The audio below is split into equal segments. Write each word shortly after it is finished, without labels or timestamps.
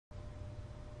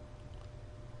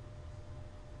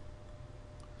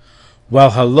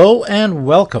Well, hello and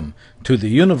welcome to the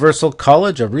Universal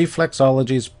College of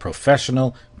Reflexology's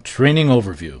Professional Training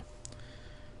Overview.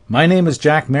 My name is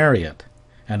Jack Marriott,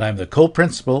 and I'm the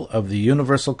co-principal of the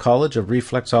Universal College of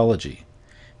Reflexology,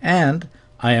 and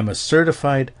I am a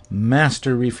certified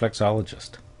Master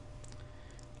Reflexologist.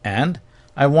 And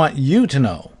I want you to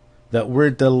know that we're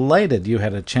delighted you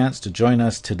had a chance to join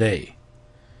us today.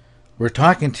 We're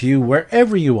talking to you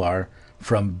wherever you are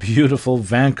from beautiful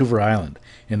Vancouver Island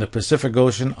in the Pacific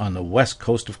Ocean on the west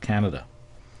coast of Canada.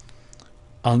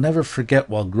 I'll never forget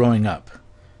while growing up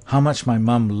how much my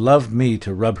mom loved me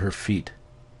to rub her feet.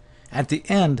 At the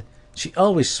end, she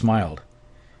always smiled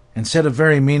and said a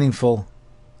very meaningful,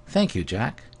 "Thank you,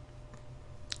 Jack."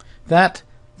 That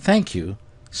thank you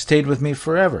stayed with me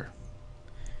forever.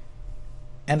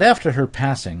 And after her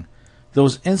passing,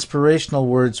 those inspirational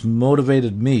words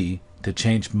motivated me to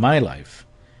change my life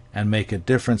and make a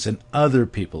difference in other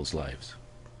people's lives.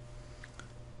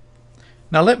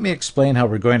 Now let me explain how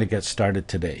we're going to get started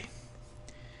today.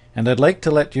 And I'd like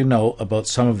to let you know about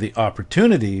some of the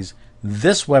opportunities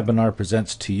this webinar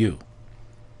presents to you.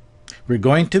 We're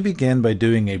going to begin by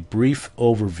doing a brief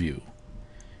overview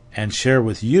and share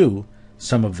with you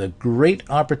some of the great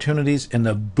opportunities in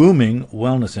the booming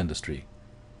wellness industry.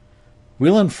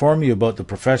 We'll inform you about the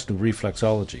profession of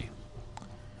reflexology.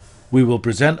 We will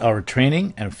present our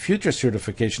training and future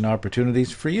certification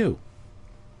opportunities for you.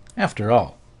 After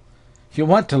all, you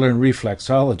want to learn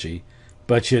reflexology,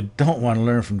 but you don't want to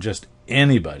learn from just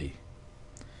anybody.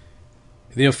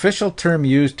 The official term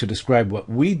used to describe what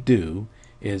we do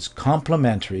is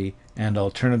complementary and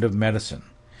alternative medicine.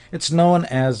 It's known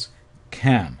as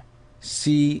CAM,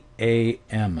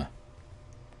 C-A-M.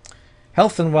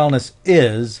 Health and wellness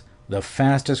is the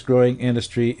fastest growing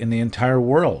industry in the entire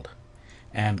world,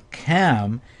 and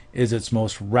CAM is its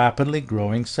most rapidly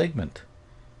growing segment,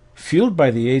 fueled by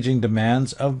the aging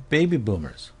demands of baby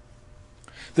boomers.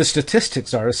 The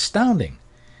statistics are astounding,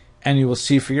 and you will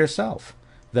see for yourself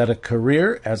that a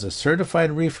career as a certified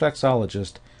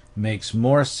reflexologist makes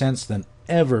more sense than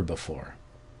ever before.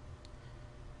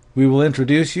 We will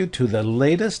introduce you to the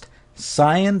latest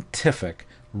scientific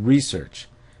research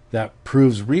that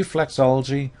proves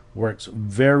reflexology works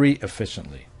very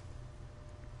efficiently.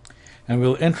 And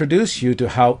we'll introduce you to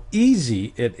how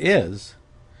easy it is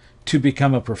to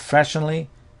become a professionally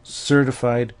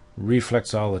certified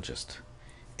reflexologist,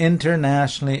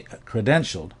 internationally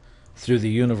credentialed through the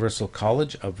Universal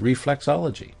College of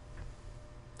Reflexology.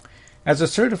 As a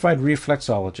certified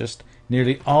reflexologist,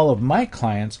 nearly all of my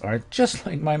clients are just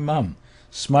like my mom,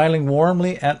 smiling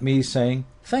warmly at me saying,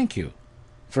 "Thank you,"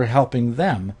 for helping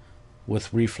them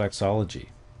with reflexology.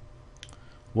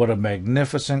 What a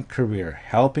magnificent career,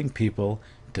 helping people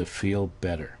to feel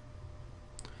better.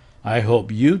 I hope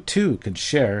you too can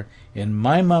share in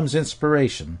my mom's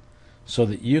inspiration so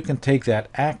that you can take that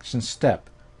action step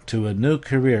to a new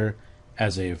career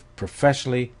as a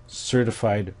professionally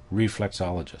certified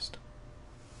reflexologist.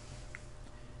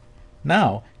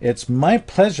 Now, it's my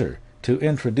pleasure to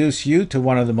introduce you to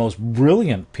one of the most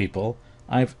brilliant people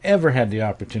I've ever had the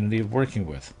opportunity of working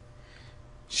with.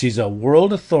 She's a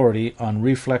world authority on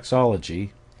reflexology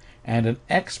and an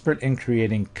expert in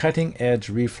creating cutting-edge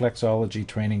reflexology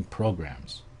training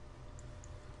programs.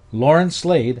 Lauren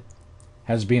Slade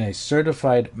has been a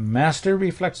certified master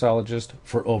reflexologist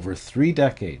for over 3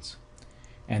 decades,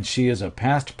 and she is a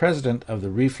past president of the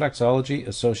Reflexology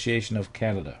Association of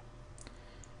Canada.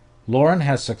 Lauren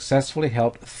has successfully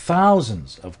helped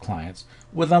thousands of clients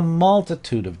with a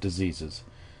multitude of diseases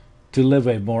to live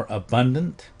a more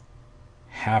abundant,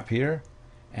 happier,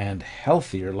 and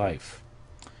healthier life.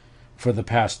 For the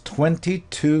past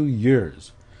 22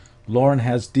 years, Lauren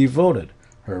has devoted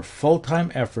her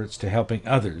full-time efforts to helping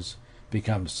others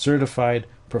become certified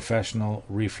professional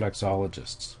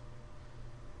reflexologists.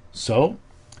 So,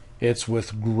 it's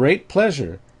with great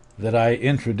pleasure that I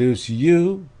introduce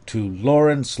you to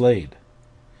Lauren Slade,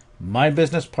 my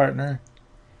business partner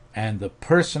and the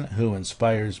person who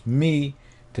inspires me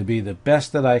to be the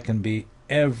best that I can be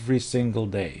every single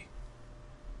day.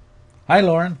 Hi,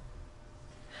 Lauren.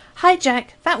 Hi,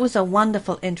 Jack. That was a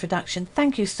wonderful introduction.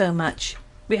 Thank you so much.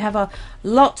 We have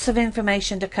lots of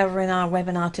information to cover in our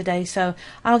webinar today, so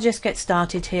I'll just get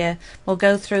started here. We'll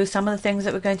go through some of the things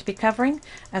that we're going to be covering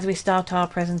as we start our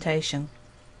presentation.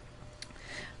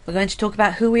 We're going to talk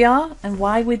about who we are and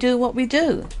why we do what we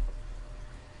do.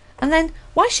 And then,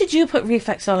 why should you put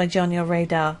reflexology on your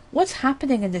radar? What's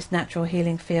happening in this natural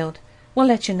healing field? We'll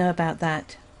let you know about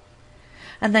that.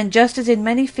 And then, just as in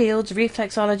many fields,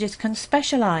 reflexologists can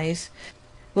specialize.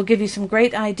 We'll give you some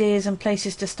great ideas and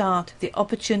places to start. The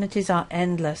opportunities are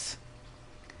endless.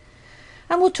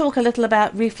 And we'll talk a little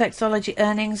about reflexology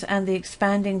earnings and the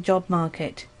expanding job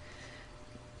market.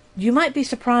 You might be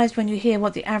surprised when you hear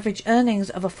what the average earnings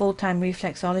of a full-time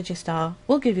reflexologist are.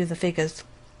 We'll give you the figures.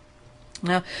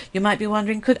 Now, you might be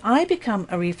wondering, could I become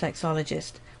a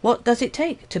reflexologist? What does it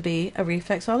take to be a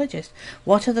reflexologist?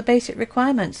 What are the basic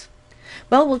requirements?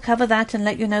 Well, we'll cover that and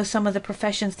let you know some of the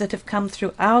professions that have come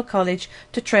through our college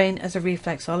to train as a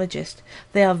reflexologist.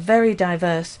 They are very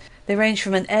diverse. They range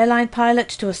from an airline pilot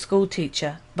to a school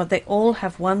teacher, but they all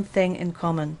have one thing in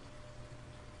common.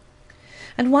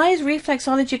 And why is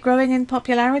reflexology growing in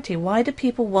popularity? Why do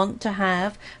people want to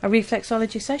have a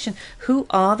reflexology session? Who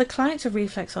are the clients of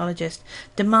reflexologists?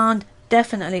 Demand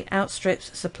definitely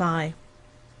outstrips supply.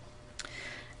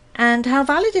 And how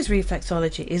valid is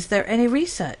reflexology? Is there any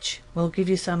research? We'll give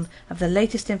you some of the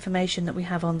latest information that we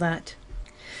have on that.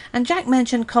 And Jack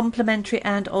mentioned complementary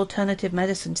and alternative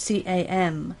medicine,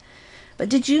 CAM. But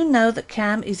did you know that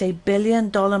CAM is a $1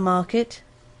 billion market?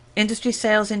 Industry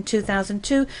sales in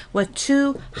 2002 were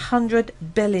 $200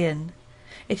 billion.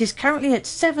 It is currently at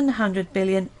 $700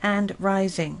 billion and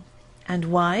rising. And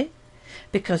why?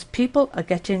 Because people are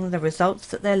getting the results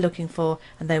that they're looking for,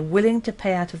 and they're willing to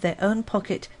pay out of their own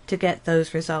pocket to get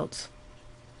those results.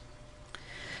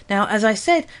 Now, as I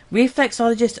said,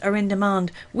 reflexologists are in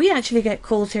demand. We actually get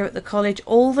calls here at the college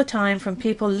all the time from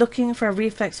people looking for a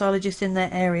reflexologist in their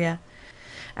area.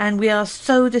 And we are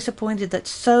so disappointed that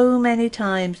so many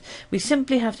times we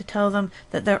simply have to tell them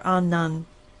that there are none.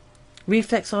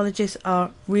 Reflexologists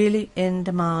are really in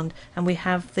demand, and we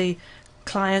have the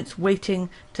clients waiting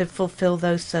to fulfill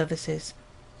those services.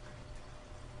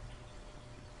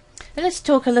 And let's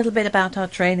talk a little bit about our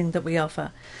training that we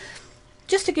offer.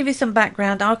 Just to give you some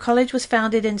background, our college was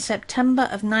founded in September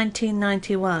of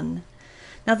 1991.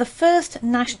 Now, the first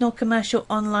national commercial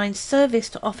online service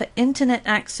to offer internet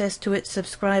access to its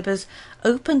subscribers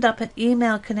opened up an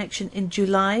email connection in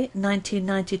July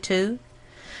 1992,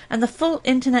 and the full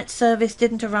internet service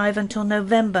didn't arrive until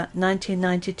November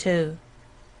 1992.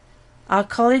 Our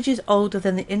college is older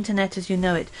than the internet as you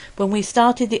know it. When we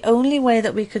started, the only way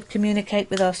that we could communicate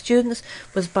with our students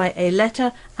was by a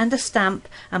letter and a stamp,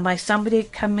 and by somebody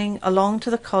coming along to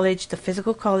the college, the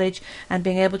physical college, and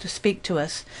being able to speak to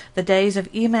us. The days of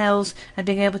emails and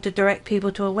being able to direct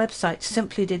people to a website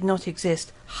simply did not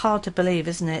exist. Hard to believe,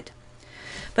 isn't it?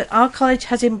 But our college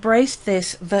has embraced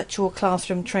this virtual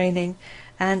classroom training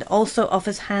and also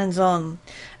offers hands-on.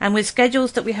 And with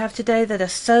schedules that we have today that are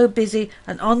so busy,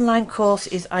 an online course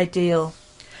is ideal.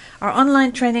 Our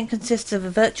online training consists of a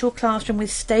virtual classroom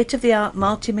with state-of-the-art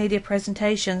multimedia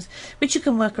presentations, which you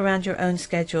can work around your own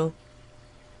schedule.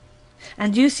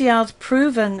 And UCL's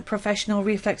proven professional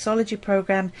reflexology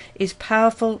program is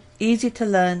powerful, easy to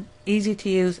learn, easy to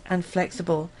use, and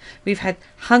flexible. We've had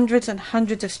hundreds and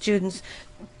hundreds of students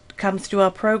come through our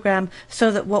program,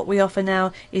 so that what we offer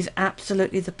now is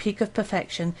absolutely the peak of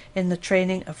perfection in the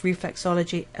training of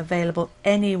reflexology available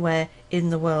anywhere in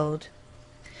the world.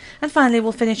 And finally,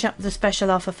 we'll finish up with a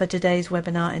special offer for today's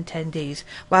webinar attendees.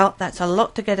 Well, that's a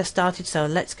lot to get us started, so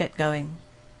let's get going.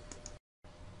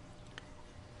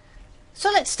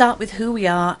 So let's start with who we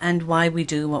are and why we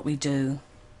do what we do.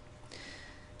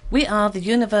 We are the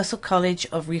Universal College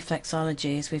of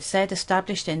Reflexology, as we've said,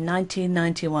 established in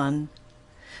 1991.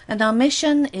 And our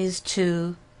mission is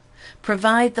to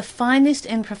provide the finest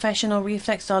in professional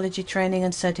reflexology training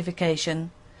and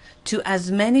certification to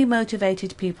as many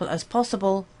motivated people as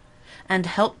possible, and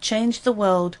help change the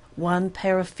world one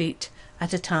pair of feet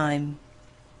at a time.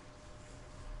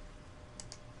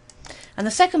 And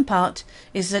the second part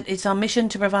is that it's our mission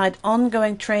to provide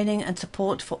ongoing training and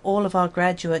support for all of our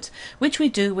graduates, which we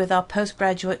do with our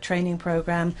postgraduate training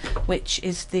program, which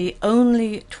is the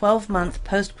only 12-month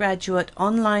postgraduate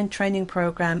online training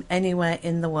program anywhere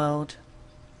in the world.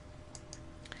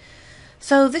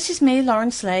 So this is me,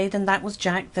 Lauren Slade, and that was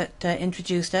Jack that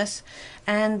introduced us.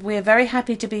 And we're very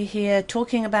happy to be here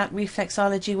talking about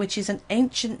reflexology, which is an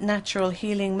ancient natural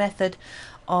healing method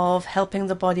of helping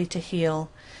the body to heal.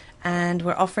 And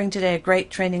we're offering today a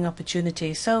great training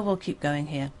opportunity, so we'll keep going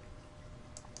here.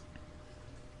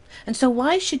 And so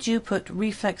why should you put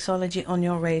reflexology on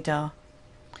your radar?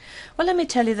 Well, let me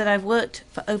tell you that I've worked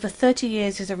for over 30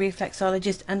 years as a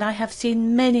reflexologist, and I have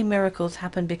seen many miracles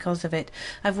happen because of it.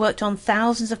 I've worked on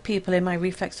thousands of people in my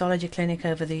reflexology clinic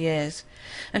over the years.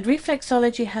 And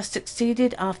reflexology has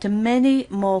succeeded after many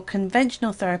more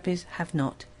conventional therapies have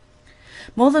not.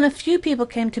 More than a few people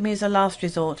came to me as a last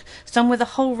resort, some with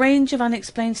a whole range of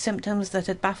unexplained symptoms that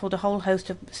had baffled a whole host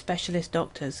of specialist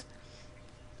doctors.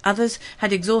 Others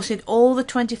had exhausted all the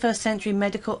 21st century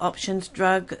medical options,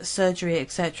 drug, surgery,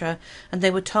 etc., and they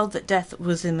were told that death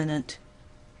was imminent.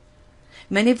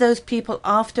 Many of those people,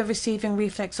 after receiving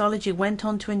reflexology, went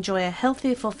on to enjoy a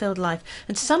healthy, fulfilled life,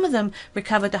 and some of them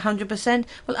recovered 100%,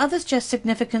 while others just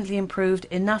significantly improved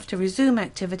enough to resume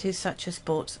activities such as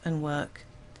sports and work.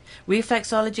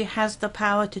 Reflexology has the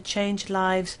power to change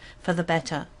lives for the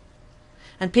better.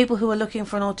 And people who are looking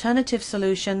for an alternative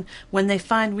solution, when they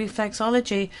find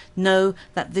reflexology, know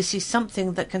that this is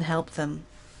something that can help them.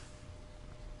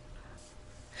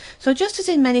 So just as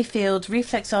in many fields,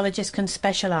 reflexologists can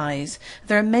specialize,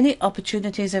 there are many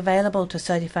opportunities available to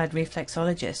certified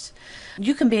reflexologists.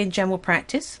 You can be in general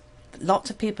practice. Lots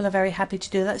of people are very happy to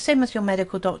do that. Same as your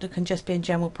medical doctor can just be in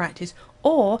general practice.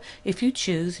 Or if you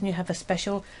choose and you have a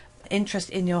special interest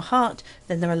in your heart,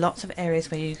 then there are lots of areas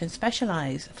where you can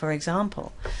specialize. For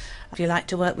example, if you like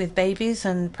to work with babies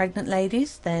and pregnant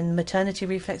ladies, then maternity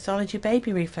reflexology,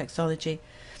 baby reflexology.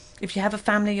 If you have a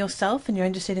family yourself and you're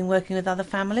interested in working with other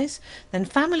families, then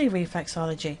family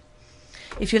reflexology.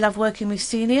 If you love working with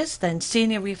seniors, then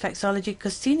senior reflexology,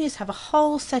 because seniors have a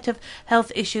whole set of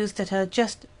health issues that are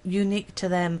just unique to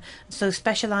them. So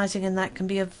specializing in that can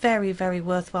be a very, very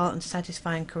worthwhile and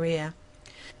satisfying career.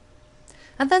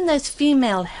 And then there's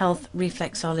female health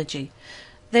reflexology.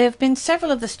 There have been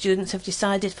several of the students have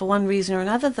decided for one reason or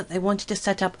another that they wanted to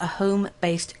set up a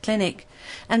home-based clinic.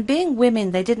 And being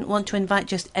women, they didn't want to invite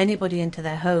just anybody into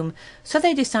their home, so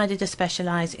they decided to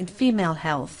specialize in female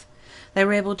health. They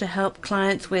were able to help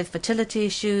clients with fertility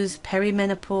issues,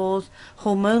 perimenopause,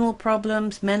 hormonal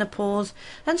problems, menopause,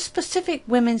 and specific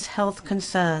women's health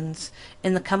concerns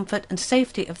in the comfort and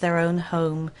safety of their own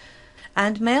home.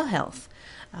 And male health,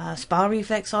 spa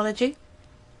reflexology,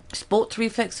 sports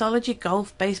reflexology,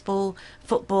 golf, baseball,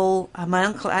 football. My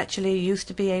uncle actually used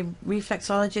to be a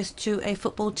reflexologist to a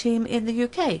football team in the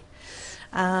UK.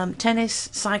 Tennis,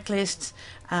 cyclists,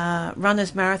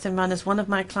 runners, marathon runners. One of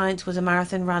my clients was a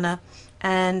marathon runner,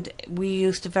 and we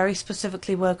used to very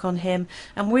specifically work on him,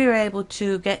 and we were able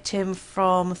to get him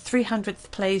from 300th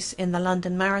place in the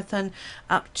London Marathon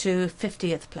up to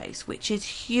 50th place, which is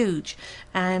huge.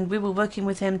 And we were working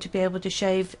with him to be able to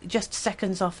shave just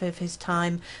seconds off of his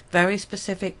time. Very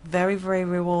specific, very, very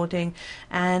rewarding.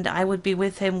 And I would be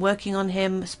with him, working on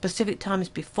him specific times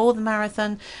before the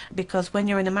marathon, because when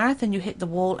you're in a marathon you hit the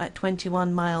wall at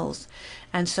 21 miles.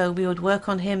 And so we would work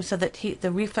on him so that the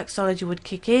reflexology would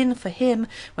kick in for him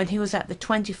when he was at the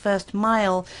 21st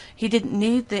mile. He didn't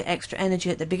need the extra energy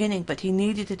at the beginning, but he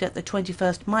needed it at the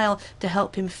 21st mile to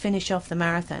help him finish off the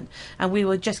marathon. And we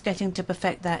were just getting to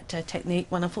perfect that technique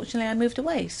when unfortunately I moved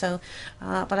away. So,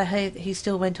 but I heard he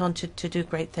still went on to do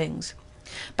great things.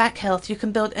 Back health, you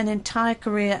can build an entire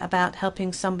career about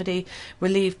helping somebody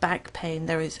relieve back pain.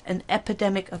 There is an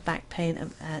epidemic of back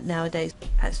pain nowadays.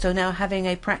 So now having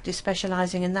a practice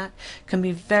specializing in that can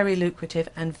be very lucrative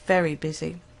and very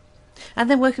busy.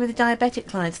 And then working with the diabetic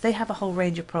clients, they have a whole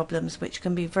range of problems which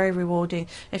can be very rewarding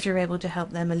if you're able to help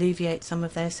them alleviate some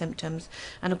of their symptoms.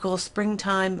 And of course,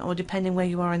 springtime, or depending where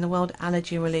you are in the world,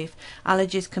 allergy relief.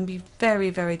 Allergies can be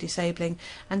very, very disabling,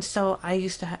 and so I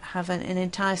used to have an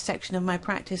entire section of my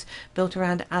practice built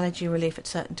around allergy relief at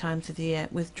certain times of the year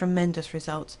with tremendous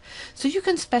results. So you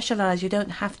can specialize. You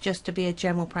don't have just to be a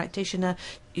general practitioner.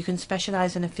 You can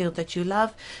specialize in a field that you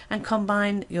love and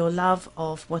combine your love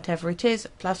of whatever it is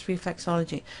plus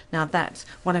reflexology. Now that's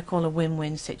what I call a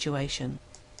win-win situation.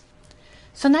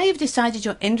 So now you've decided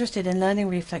you're interested in learning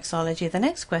reflexology, the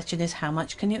next question is, how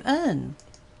much can you earn?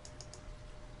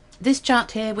 This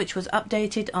chart here, which was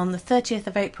updated on the 30th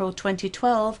of April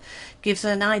 2012, gives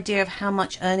an idea of how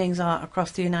much earnings are across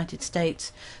the United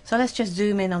States. So let's just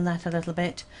zoom in on that a little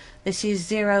bit. This is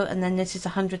 0, and then this is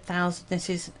 100,000, this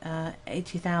is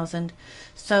 80,000.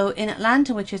 So in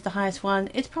Atlanta, which is the highest one,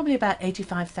 it's probably about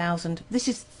 85,000. This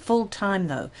is full-time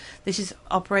though. This is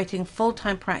operating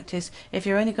full-time practice. If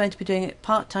you're only going to be doing it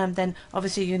part-time, then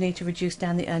obviously you need to reduce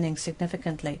down the earnings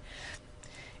significantly.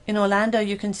 In Orlando,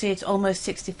 you can see it's almost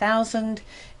 60,000.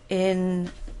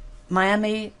 In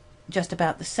Miami, just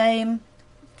about the same.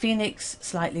 Phoenix,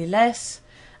 slightly less.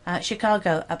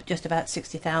 Chicago, up just about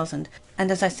 60,000. And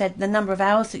as I said, the number of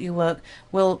hours that you work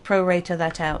will prorata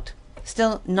that out.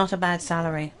 Still not a bad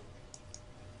salary.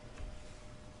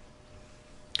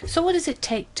 So what does it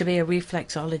take to be a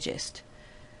reflexologist?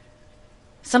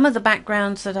 Some of the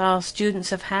backgrounds that our students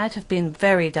have been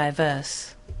very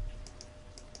diverse.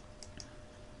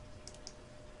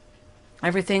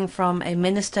 Everything from a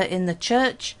minister in the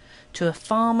church, to a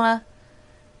farmer,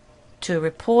 to a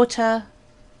reporter,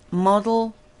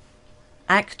 model,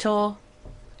 actor,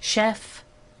 chef,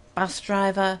 bus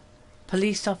driver,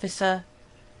 police officer,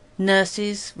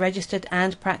 nurses, registered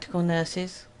and practical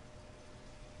nurses,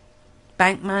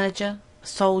 bank manager,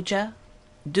 soldier,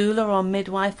 doula or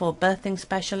midwife or birthing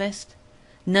specialist,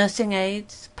 nursing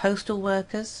aides, postal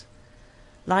workers,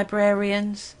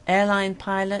 librarians, airline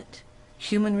pilot,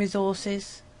 human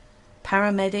resources,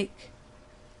 paramedic,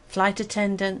 flight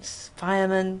attendants,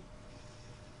 firemen,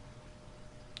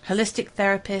 holistic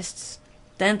therapists,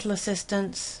 dental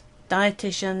assistants,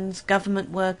 dietitians, government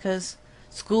workers,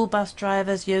 school bus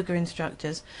drivers, yoga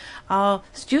instructors. Our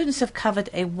students have covered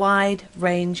a wide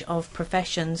range of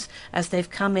professions as they've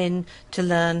come in to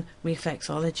learn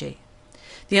reflexology.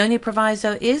 The only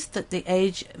proviso is that the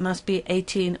age must be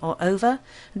 18 or over.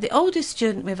 The oldest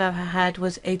student we've ever had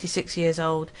was 86 years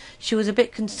old. She was a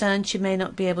bit concerned she may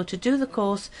not be able to do the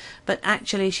course, but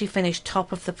actually she finished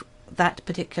top of that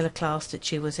particular class that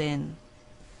she was in.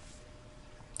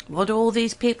 What do all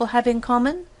these people have in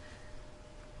common?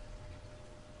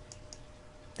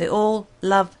 They all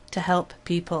love to help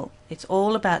people. It's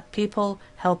all about people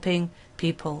helping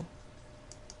people.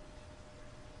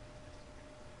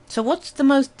 So what's the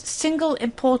most single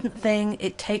important thing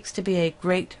it takes to be a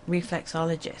great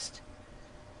reflexologist?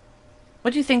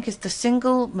 What do you think is the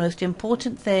single most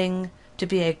important thing to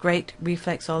be a great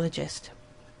reflexologist?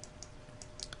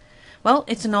 Well,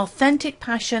 it's an authentic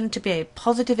passion to be a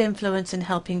positive influence in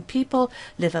helping people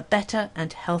live a better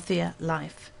and healthier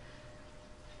life.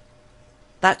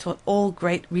 That's what all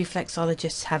great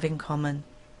reflexologists have in common.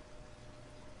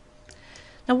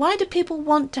 Now, why do people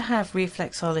want to have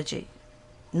reflexology?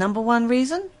 Number one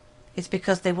reason is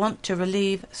because they want to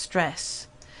relieve stress.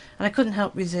 And I couldn't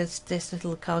help resist this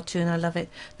little cartoon. I love it.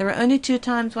 There are only 2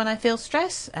 times when I feel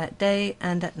stress, at day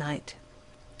and at night.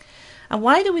 And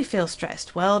why do we feel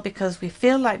stressed? Well, because we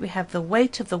feel like we have the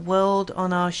weight of the world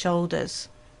on our shoulders.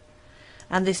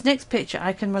 And this next picture,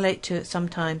 I can relate to it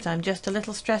sometimes. I'm just a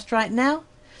little stressed right now.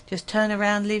 Just turn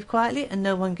around, leave quietly, and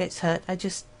no one gets hurt.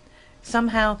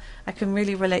 Somehow I can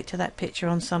really relate to that picture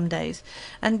on some days.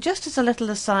 And just as a little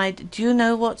aside, do you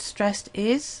know what stressed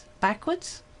is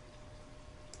backwards?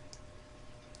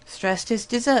 Stressed is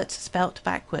dessert, spelt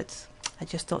backwards. I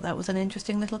just thought that was an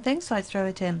interesting little thing, so I'd throw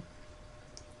it in.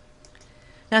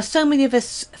 Now, so many of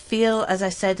us feel, as I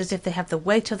said, as if they have the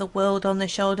weight of the world on their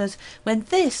shoulders, when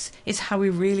this is how we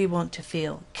really want to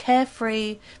feel.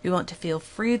 Carefree, we want to feel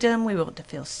freedom, we want to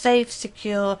feel safe,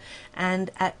 secure,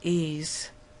 and at ease.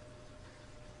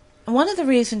 And one of the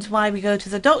reasons why we go to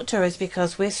the doctor is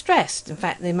because we're stressed. In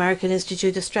fact, the American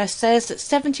Institute of Stress says that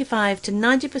 75 to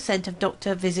 90% of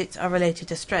doctor visits are related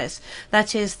to stress.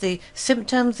 That is, the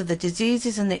symptoms of the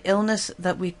diseases and the illness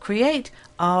that we create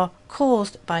are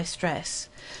caused by stress.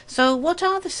 So what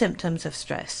are the symptoms of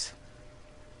stress?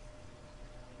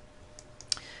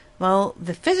 Well,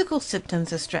 the physical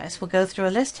symptoms of stress, we'll go through a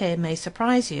list here, may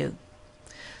surprise you.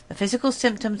 The physical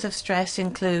symptoms of stress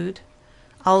include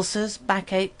ulcers,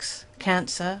 backaches,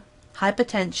 cancer,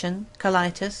 hypertension,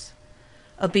 colitis,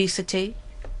 obesity,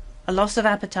 a loss of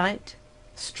appetite,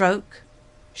 stroke,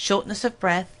 shortness of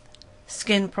breath,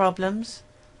 skin problems,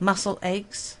 muscle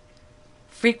aches,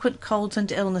 frequent colds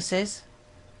and illnesses,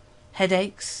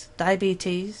 headaches,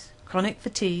 diabetes, chronic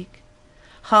fatigue,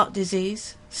 heart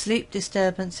disease, sleep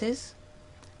disturbances,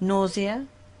 nausea,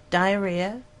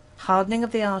 diarrhea, hardening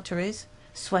of the arteries,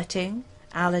 sweating,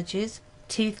 allergies,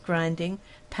 teeth grinding,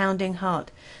 pounding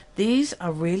heart. These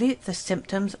are really the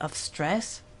symptoms of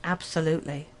stress?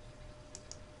 Absolutely.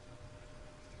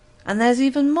 And there's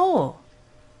even more.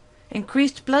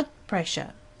 Increased blood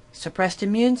pressure, suppressed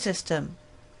immune system,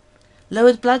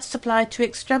 lowered blood supply to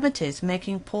extremities,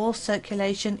 making poor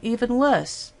circulation even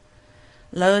worse,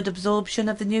 lowered absorption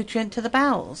of the nutrient to the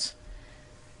bowels,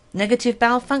 negative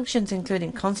bowel functions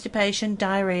including constipation,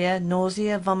 diarrhea,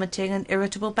 nausea, vomiting, and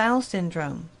irritable bowel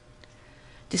syndrome,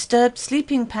 disturbed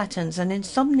sleeping patterns and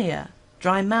insomnia,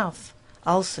 dry mouth,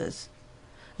 ulcers,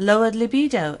 lowered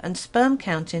libido and sperm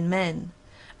count in men,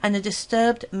 and a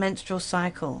disturbed menstrual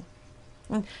cycle.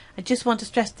 And I just want to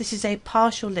stress this is a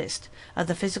partial list of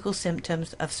the physical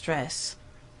symptoms of stress.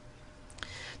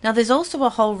 Now, there's also a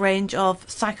whole range of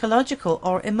psychological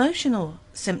or emotional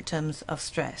symptoms of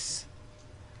stress.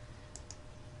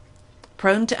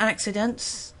 Prone to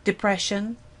accidents,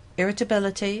 depression,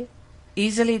 irritability,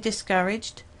 easily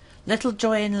discouraged, little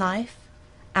joy in life,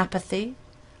 apathy,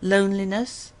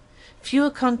 loneliness, fewer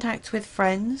contacts with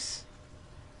friends,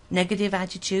 negative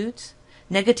attitudes,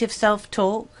 negative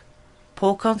self-talk,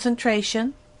 poor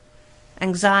concentration,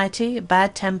 anxiety,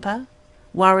 bad temper,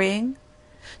 worrying,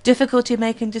 difficulty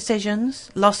making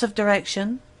decisions, loss of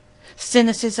direction,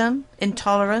 cynicism,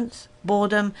 intolerance,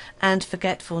 boredom, and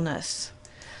forgetfulness.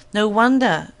 No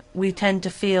wonder we tend to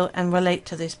feel and relate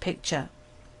to this picture,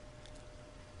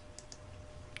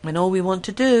 when all we want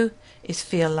to do is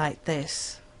feel like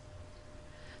this.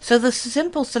 So the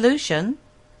simple solution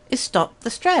is stop the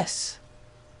stress.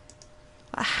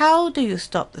 How do you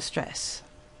stop the stress?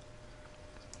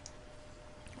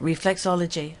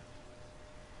 Reflexology.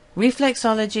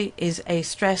 Reflexology is a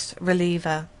stress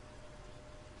reliever.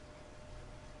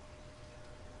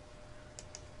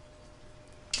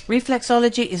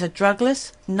 Reflexology is a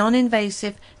drugless,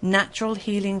 non-invasive, natural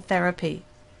healing therapy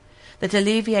that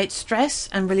alleviates stress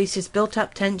and releases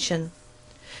built-up tension.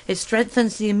 It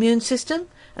strengthens the immune system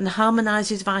and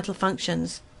harmonizes vital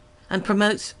functions and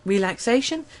promotes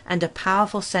relaxation and a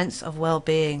powerful sense of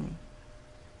well-being.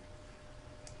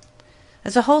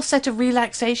 There's a whole set of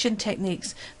relaxation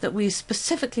techniques that we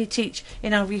specifically teach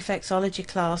in our reflexology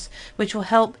class, which will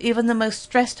help even the most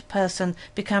stressed person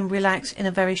become relaxed in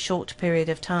a very short period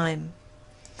of time.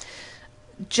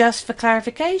 Just for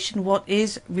clarification, what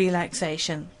is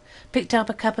relaxation? Picked up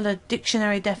a couple of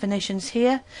dictionary definitions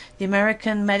here. The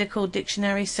American Medical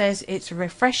Dictionary says it's a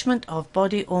refreshment of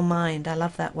body or mind. I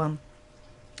love that one.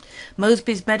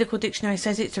 Mosby's Medical Dictionary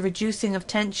says it's a reducing of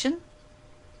tension.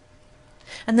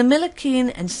 And the Miller-Keane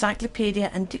Encyclopedia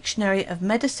and Dictionary of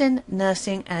Medicine,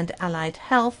 Nursing and Allied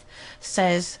Health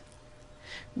says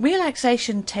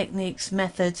relaxation techniques,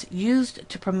 methods used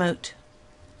to promote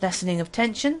lessening of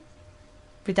tension,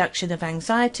 reduction of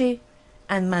anxiety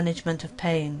and management of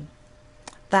pain.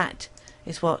 That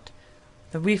is what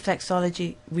the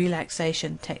reflexology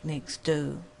relaxation techniques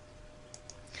do.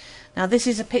 Now this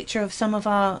is a picture of some of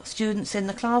our students in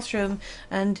the classroom,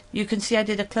 and you can see I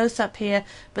did a close-up here,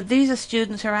 but these are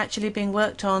students who are actually being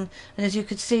worked on, and as you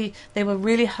could see they were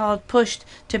really hard pushed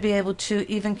to be able to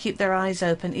even keep their eyes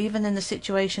open. Even in the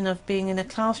situation of being in a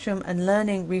classroom and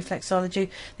learning reflexology,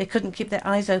 they couldn't keep their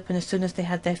eyes open as soon as they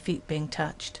had their feet being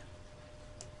touched.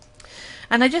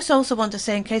 And I just also want to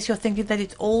say, in case you're thinking that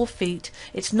it's all feet,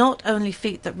 it's not only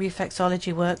feet that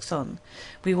reflexology works on.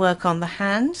 We work on the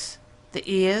hands, the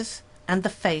ears and the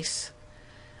face,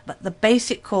 but the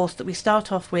basic course that we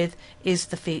start off with is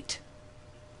the feet.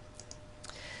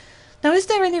 Now, is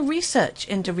there any research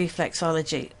into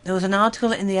reflexology? There was an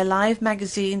article in the Alive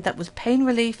magazine that was pain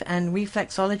relief and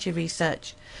reflexology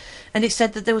research, and it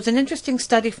said that there was an interesting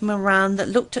study from Iran that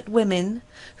looked at women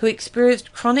who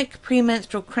experienced chronic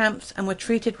premenstrual cramps and were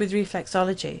treated with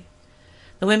reflexology.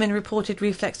 The women reported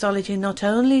reflexology not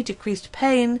only decreased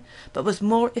pain, but was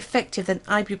more effective than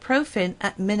ibuprofen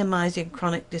at minimizing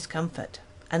chronic discomfort.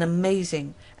 An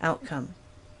amazing outcome.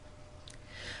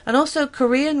 And also,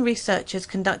 Korean researchers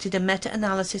conducted a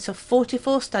meta-analysis of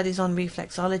 44 studies on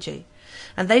reflexology,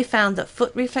 and they found that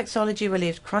foot reflexology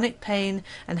relieved chronic pain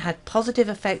and had positive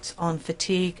effects on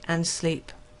fatigue and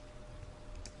sleep.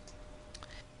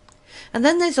 And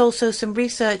then there's also some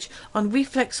research on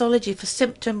reflexology for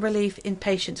symptom relief in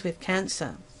patients with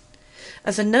cancer.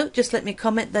 As a note, just let me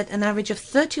comment that an average of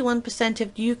 31%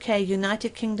 of UK,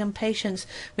 United Kingdom patients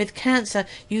with cancer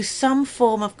use some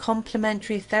form of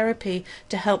complementary therapy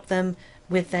to help them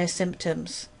with their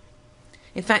symptoms.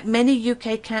 In fact, many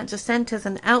UK cancer centres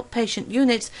and outpatient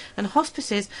units and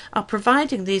hospices are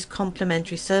providing these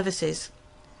complementary services.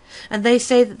 And they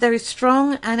say that there is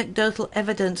strong anecdotal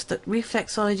evidence that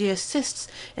reflexology assists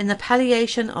in the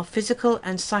palliation of physical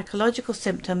and psychological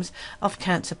symptoms of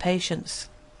cancer patients.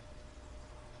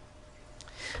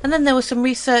 And then there was some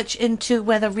research into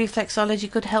whether reflexology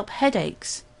could help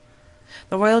headaches.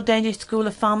 The Royal Danish School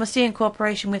of Pharmacy, in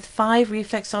cooperation with 5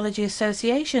 reflexology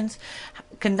associations,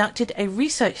 conducted a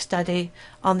research study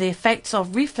on the effects of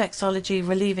reflexology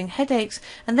relieving headaches,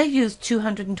 and they used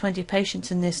 220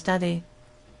 patients in this study.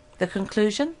 The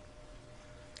conclusion?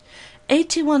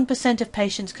 81% of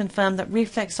patients confirmed that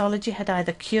reflexology had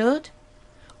either cured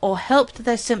or helped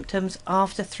their symptoms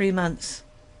after 3 months.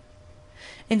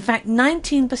 In fact,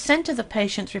 19% of the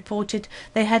patients reported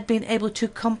they had been able to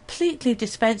completely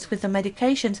dispense with the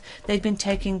medications they'd been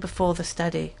taking before the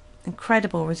study.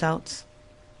 Incredible results.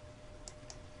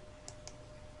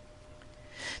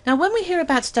 Now, when we hear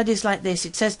about studies like this,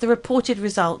 it says the reported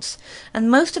results,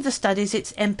 and most of the studies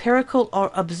it's empirical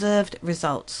or observed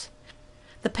results.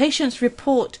 The patients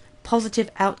report positive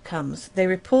outcomes. They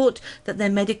report that their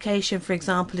medication, for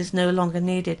example, is no longer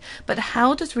needed. But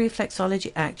how does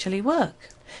reflexology actually work?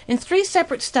 In 3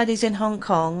 separate studies in Hong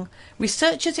Kong,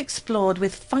 researchers explored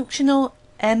with functional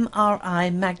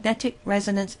MRI, magnetic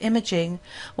resonance imaging,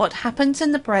 what happens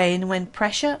in the brain when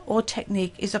pressure or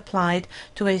technique is applied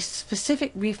to a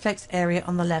specific reflex area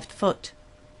on the left foot.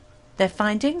 Their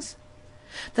findings?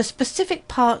 The specific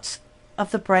parts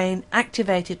of the brain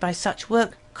activated by such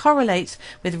work correlates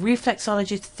with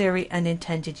reflexology's theory and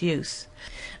intended use.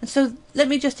 And so let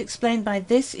me just explain by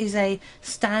this is a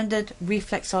standard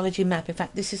reflexology map. In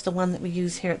fact, this is the one that we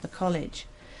use here at the college.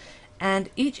 and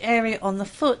each area on the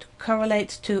foot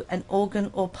correlates to an organ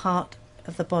or part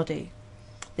of the body.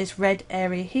 This red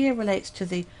area here relates to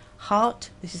the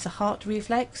heart. This is a heart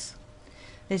reflex.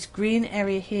 This green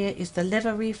area here is the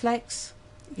liver reflex.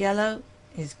 Yellow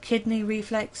is kidney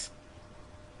reflex.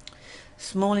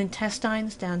 Small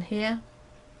intestines down here.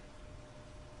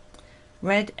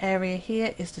 Red area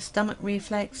here is the stomach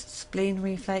reflex, spleen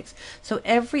reflex. So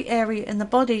every area in the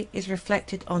body is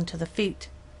reflected onto the feet.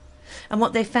 And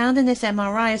what they found in this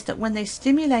MRI is that when they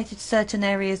stimulated certain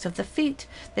areas of the feet,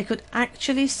 they could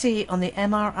actually see on the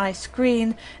MRI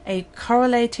screen a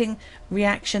correlating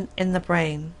reaction in the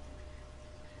brain.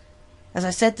 As I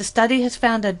said, the study has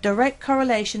found a direct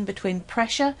correlation between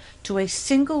pressure to a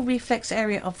single reflex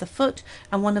area of the foot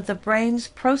and one of the brain's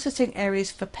processing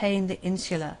areas for pain, the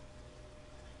insula.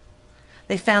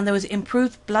 They found there was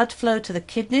improved blood flow to the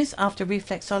kidneys after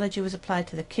reflexology was applied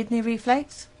to the kidney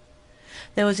reflex.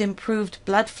 There was improved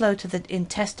blood flow to the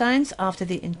intestines after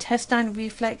the intestine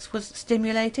reflex was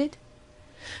stimulated.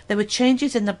 There were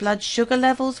changes in the blood sugar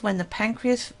levels when the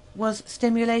pancreas was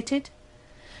stimulated.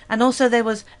 And also there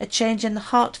was a change in the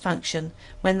heart function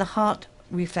when the heart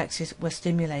reflexes were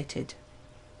stimulated.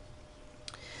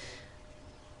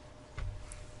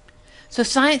 So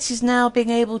science is now being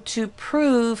able to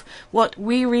prove what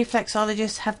we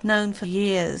reflexologists have known for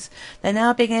years. They're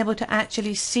now being able to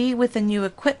actually see with the new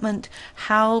equipment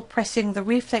how pressing the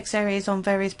reflex areas on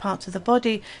various parts of the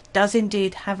body does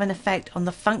indeed have an effect on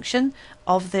the function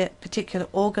of the particular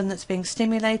organ that's being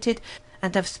stimulated,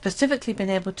 and have specifically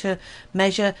been able to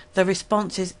measure the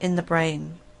responses in the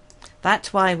brain.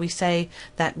 That's why we say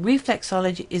that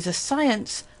reflexology is a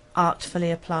science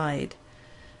artfully applied.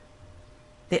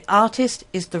 The artist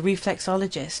is the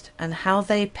reflexologist, and how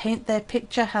they paint their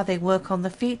picture, how they work on the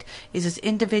feet, is as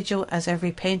individual as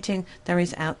every painting there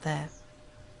is out there.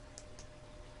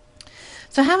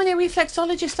 So how many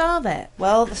reflexologists are there?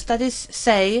 Well, the studies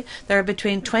say there are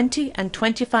between 20 and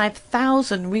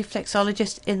 25,000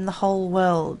 reflexologists in the whole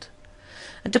world.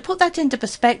 And to put that into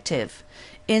perspective,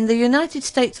 in the United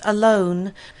States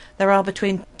alone, there are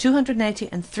between 280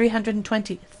 and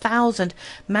 320,000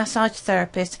 massage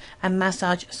therapists and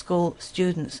massage school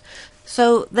students.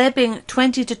 So there being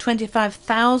 20 to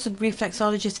 25,000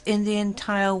 reflexologists in the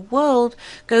entire world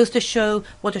goes to show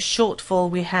what a shortfall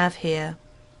we have here.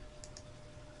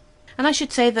 And I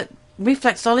should say that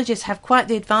reflexologists have quite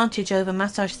the advantage over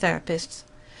massage therapists.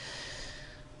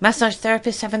 Massage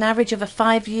therapists have an average of a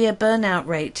 5-year burnout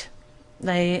rate.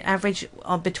 They average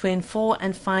between 4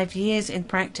 and 5 years in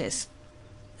practice.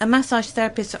 And massage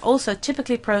therapists are also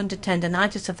typically prone to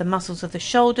tendinitis of the muscles of the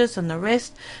shoulders and the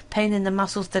wrist, pain in the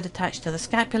muscles that attach to the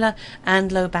scapula,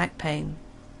 and low back pain.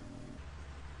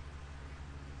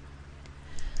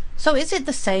 So is it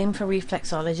the same for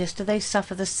reflexologists? Do they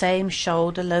suffer the same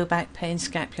shoulder, low back pain,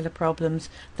 scapular problems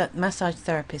that massage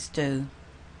therapists do?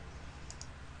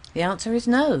 The answer is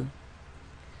no.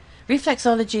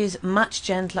 Reflexology is much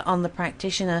gentler on the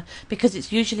practitioner because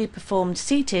it's usually performed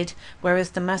seated,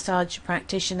 whereas the massage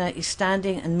practitioner is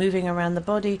standing and moving around the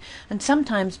body and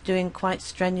sometimes doing quite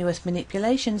strenuous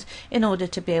manipulations in order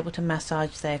to be able to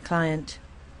massage their client.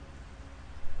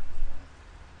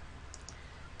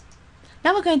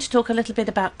 Now we're going to talk a little bit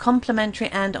about complementary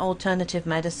and alternative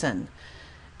medicine.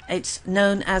 It's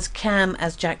known as CAM,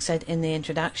 as Jack said in the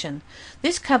introduction.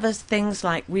 This covers things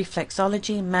like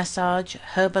reflexology, massage,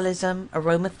 herbalism,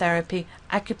 aromatherapy,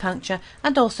 acupuncture,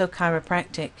 and also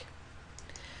chiropractic.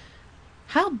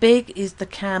 How big is the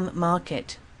CAM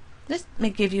market? Let me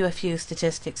give you a few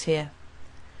statistics here.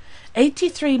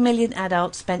 83 million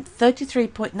adults spent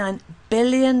 $33.9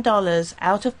 billion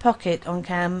out of pocket on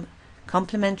CAM,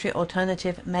 complementary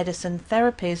alternative medicine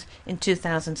therapies, in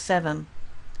 2007.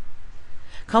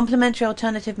 Complementary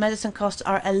alternative medicine costs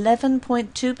are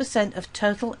 11.2% of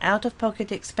total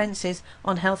out-of-pocket expenses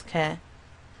on healthcare.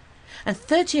 And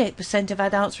 38% of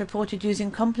adults reported using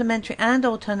complementary and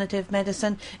alternative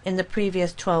medicine in the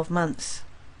previous 12 months.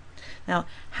 Now,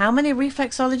 how many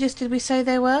reflexologists did we say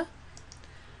there were?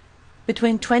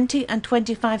 Between 20 and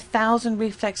 25,000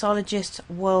 reflexologists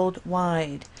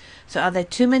worldwide. So are there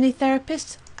too many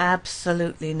therapists?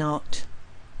 Absolutely not.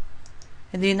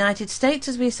 In the United States,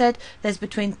 as we said, there's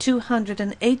between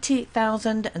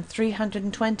 280,000 and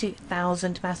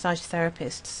 320,000 massage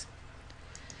therapists.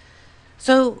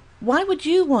 So why would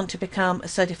you want to become a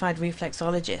certified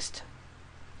reflexologist?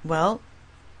 Well,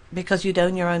 because you'd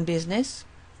own your own business.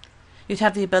 You'd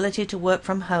have the ability to work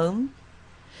from home.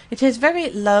 It has very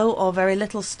low or very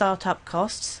little startup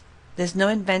costs. There's no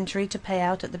inventory to pay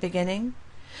out at the beginning.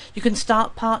 You can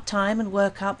start part-time and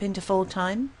work up into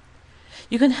full-time.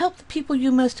 You can help the people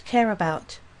you most care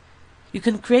about. You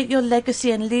can create your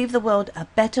legacy and leave the world a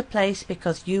better place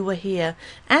because you were here,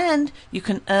 and you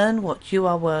can earn what you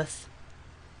are worth.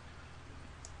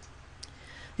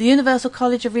 The Universal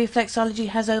College of Reflexology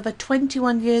has over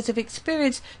 21 years of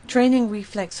experience training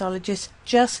reflexologists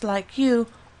just like you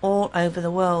all over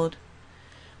the world.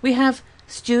 We have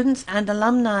students and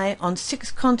alumni on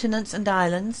 6 continents and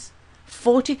islands,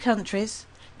 40 countries,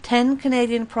 10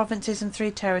 Canadian provinces and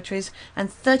 3 territories, and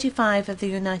 35 of the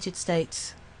United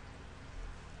States.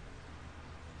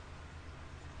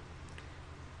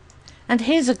 And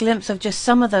here's a glimpse of just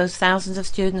some of those thousands of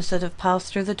students that have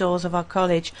passed through the doors of our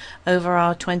college over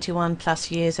our 21 plus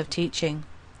years of teaching.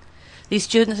 These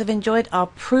students have enjoyed our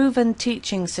proven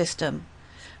teaching system.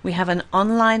 We have an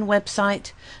online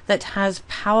website that has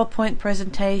PowerPoint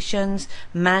presentations,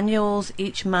 manuals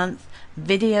each month,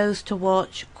 videos to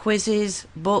watch, quizzes,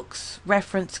 books,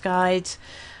 reference guides,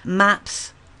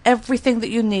 maps, everything that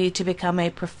you need to become a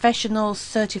professional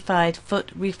certified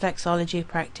foot reflexology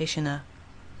practitioner.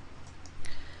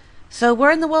 So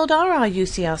where in the world are our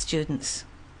UCR students?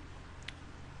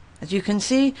 As you can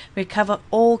see, we cover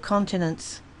all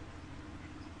continents.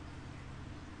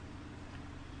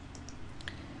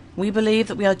 We believe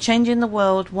that we are changing the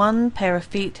world one pair of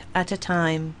feet at a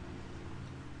time.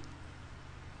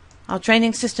 Our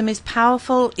training system is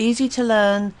powerful, easy to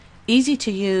learn, easy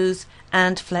to use,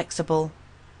 and flexible.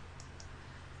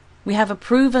 We have a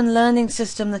proven learning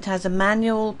system that has a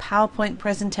manual, PowerPoint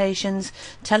presentations,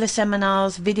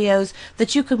 teleseminars, videos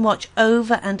that you can watch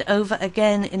over and over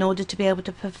again in order to be able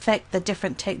to perfect the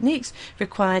different techniques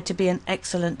required to be an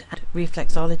excellent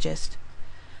reflexologist.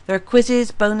 There are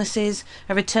quizzes, bonuses,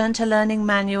 a return to learning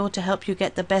manual to help you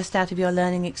get the best out of your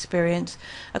learning experience,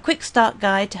 a quick start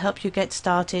guide to help you get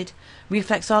started,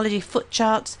 reflexology foot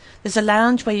charts, there's a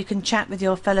lounge where you can chat with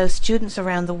your fellow students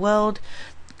around the world.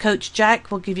 Coach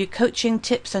Jack will give you coaching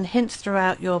tips and hints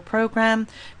throughout your program,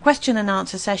 question and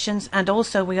answer sessions, and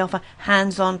also we offer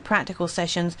hands-on practical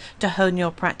sessions to hone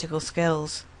your practical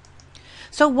skills.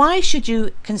 So why should you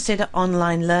consider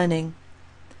online learning?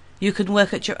 You can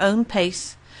work at your own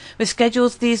pace. With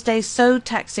schedules these days so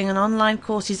taxing, an online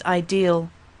course is ideal.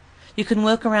 You can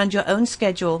work around your own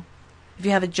schedule. If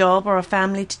you have a job or a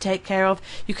family to take care of,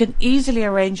 you can easily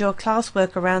arrange your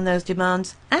classwork around those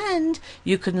demands, and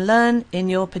you can learn in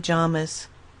your pajamas.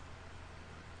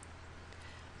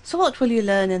 So what will you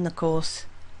learn in the course?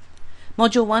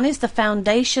 Module 1 is the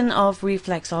foundation of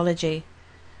reflexology.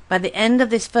 By the end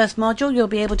of this first module, you'll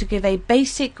be able to give a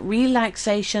basic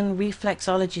relaxation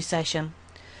reflexology session.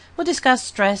 We'll discuss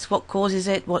stress, what causes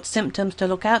it, what symptoms to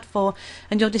look out for,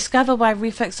 and you'll discover why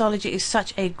reflexology is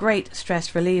such a great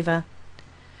stress reliever.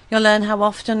 You'll learn how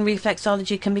often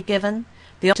reflexology can be given,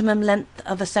 the optimum length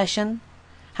of a session,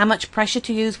 how much pressure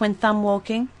to use when thumb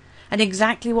walking, and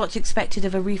exactly what's expected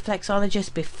of a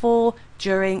reflexologist before,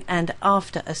 during, and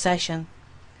after a session.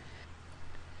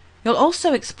 You'll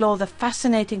also explore the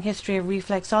fascinating history of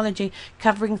reflexology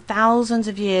covering thousands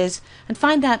of years and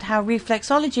find out how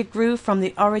reflexology grew from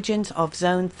the origins of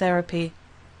zone therapy.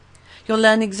 You'll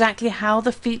learn exactly how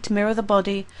the feet mirror the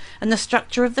body and the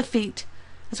structure of the feet,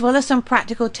 as well as some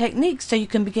practical techniques so you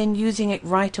can begin using it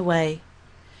right away.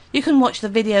 You can watch the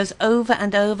videos over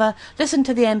and over, listen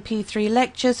to the MP3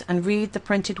 lectures, and read the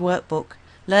printed workbook.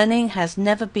 Learning has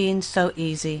never been so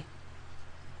easy.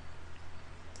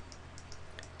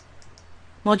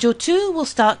 Module 2 will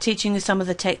start teaching you some of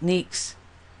the techniques.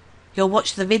 You'll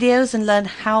watch the videos and learn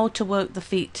how to work the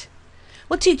feet.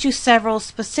 We'll teach you several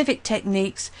specific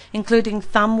techniques, including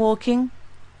thumb walking,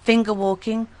 finger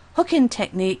walking, hook-in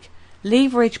technique,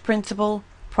 leverage principle,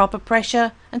 proper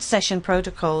pressure, and session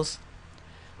protocols.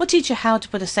 We'll teach you how to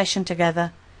put a session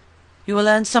together. You will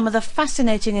learn some of the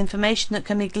fascinating information that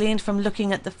can be gleaned from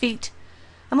looking at the feet,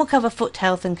 and we'll cover foot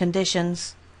health and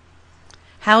conditions.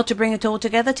 How to bring it all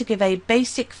together to give a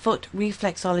basic foot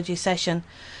reflexology session,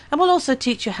 and we'll also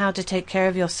teach you how to take care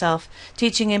of yourself,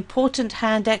 teaching important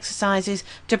hand exercises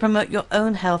to promote your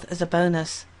own health as a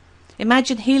bonus.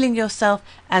 Imagine healing yourself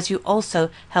as you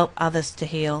also help others to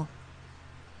heal.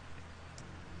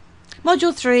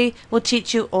 Module 3 will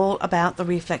teach you all about the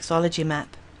reflexology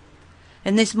map.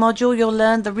 In this module you'll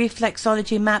learn the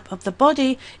reflexology map of the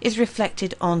body is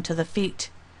reflected onto the feet.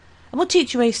 And we'll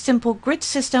teach you a simple grid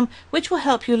system which will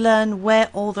help you learn where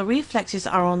all the reflexes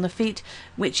are on the feet,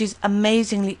 which is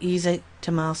amazingly easy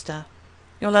to master.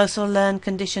 You'll also learn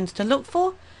conditions to look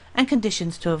for and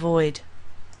conditions to avoid.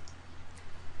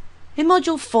 In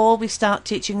Module 4 we start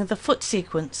teaching the foot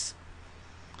sequence.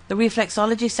 The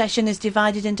reflexology session is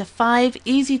divided into 5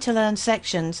 easy-to-learn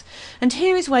sections, and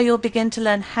here is where you'll begin to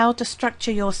learn how to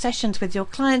structure your sessions with your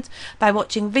clients by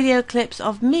watching video clips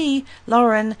of me,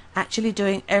 Lauren, actually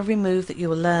doing every move that you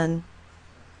will learn.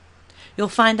 You'll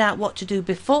find out what to do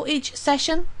before each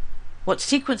session, what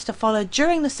sequence to follow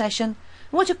during the session,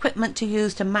 and what equipment to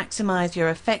use to maximize your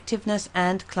effectiveness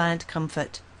and client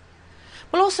comfort.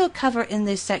 We'll also cover in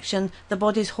this section the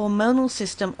body's hormonal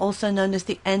system, also known as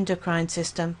the endocrine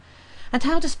system, and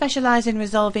how to specialize in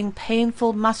resolving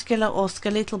painful muscular or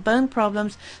skeletal bone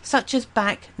problems such as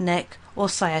back, neck, or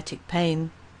sciatic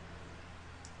pain.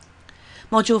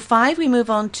 Module 5, we move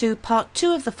on to part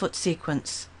 2 of the foot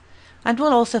sequence, and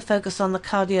we'll also focus on the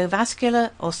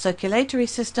cardiovascular or circulatory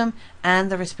system and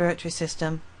the respiratory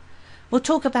system. We'll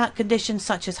talk about conditions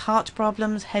such as heart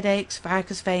problems, headaches,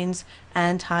 varicose veins,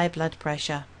 and high blood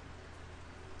pressure.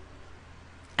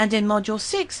 And in Module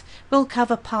 6, we'll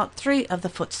cover Part 3 of the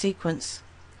foot sequence.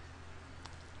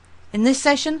 In this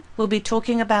session, we'll be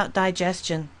talking about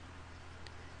digestion.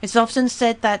 It's often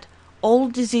said that all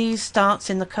disease starts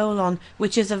in the colon,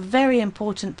 which is a very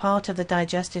important part of the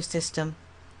digestive system.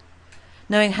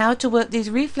 Knowing how to work these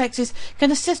reflexes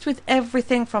can assist with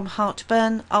everything from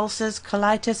heartburn, ulcers,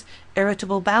 colitis,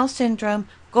 irritable bowel syndrome,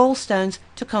 gallstones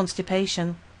to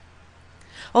constipation.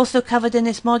 Also covered in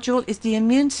this module is the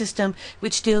immune system,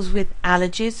 which deals with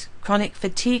allergies, chronic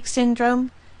fatigue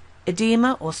syndrome,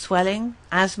 edema or swelling,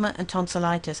 asthma and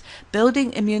tonsillitis.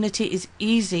 Building immunity is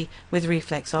easy with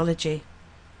reflexology.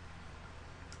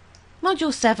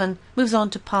 Module 7 moves on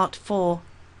to Part 4.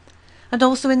 And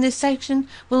also in this section,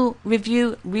 we'll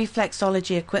review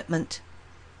reflexology equipment.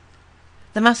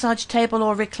 The massage table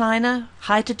or recliner,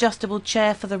 height adjustable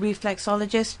chair for the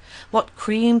reflexologist, what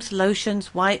creams,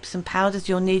 lotions, wipes and powders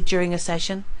you'll need during a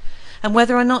session, and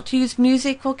whether or not to use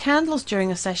music or candles during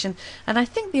a session, and I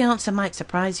think the answer might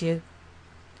surprise you.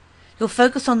 You'll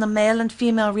focus on the male and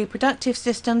female reproductive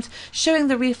systems, showing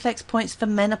the reflex points for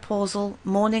menopausal,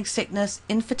 morning sickness,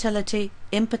 infertility,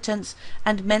 impotence,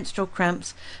 and menstrual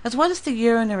cramps, as well as the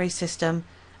urinary system,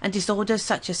 and disorders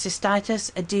such as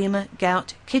cystitis, edema,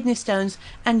 gout, kidney stones,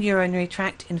 and urinary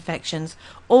tract infections.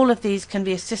 All of these can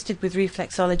be assisted with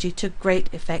reflexology to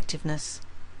great effectiveness.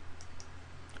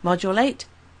 Module 8.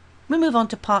 We move on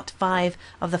to Part 5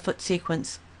 of the foot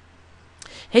sequence.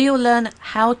 Here you'll learn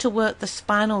how to work the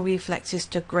spinal reflexes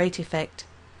to great effect.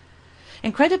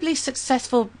 Incredibly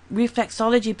successful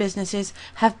reflexology businesses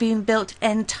have been built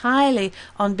entirely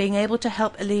on being able to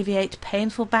help alleviate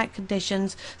painful back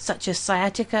conditions such as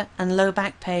sciatica and low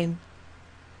back pain.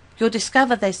 You'll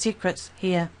discover their secrets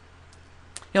here.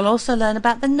 You'll also learn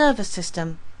about the nervous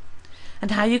system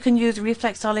and how you can use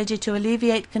reflexology to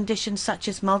alleviate conditions such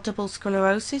as multiple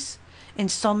sclerosis,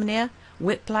 insomnia,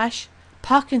 whiplash,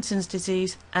 Parkinson's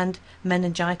disease, and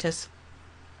meningitis.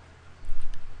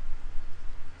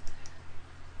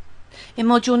 In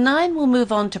Module 9, we'll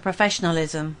move on to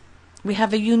professionalism. We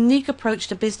have a unique approach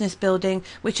to business building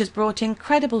which has brought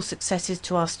incredible successes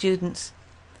to our students.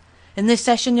 In this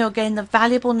session, you'll gain the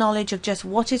valuable knowledge of just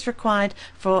what is required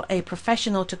for a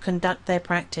professional to conduct their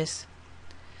practice.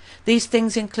 These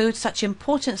things include such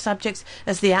important subjects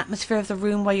as the atmosphere of the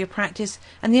room where you practice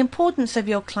and the importance of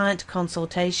your client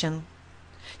consultation.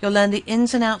 You'll learn the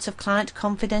ins and outs of client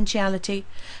confidentiality,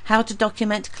 how to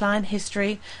document client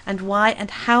history, and why and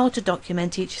how to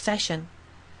document each session,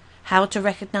 how to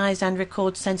recognize and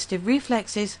record sensitive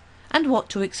reflexes, and what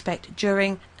to expect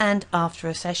during and after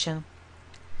a session.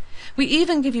 We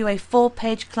even give you a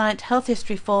 4-page client health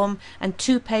history form and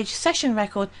 2-page session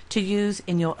record to use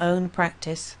in your own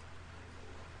practice.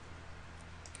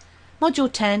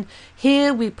 Module 10,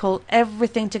 here we pull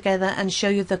everything together and show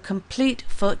you the complete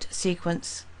foot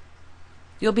sequence.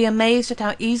 You'll be amazed at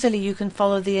how easily you can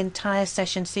follow the entire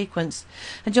session sequence,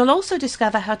 and you'll also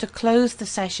discover how to close the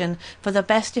session for the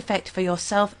best effect for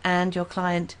yourself and your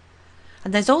client.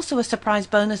 And there's also a surprise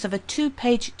bonus of a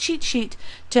 2-page cheat sheet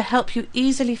to help you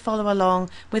easily follow along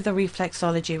with the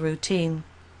reflexology routine.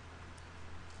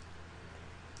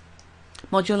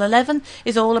 Module 11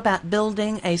 is all about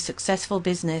building a successful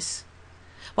business.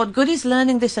 What good is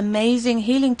learning this amazing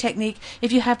healing technique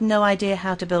if you have no idea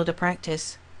how to build a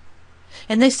practice?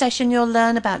 In this session, you'll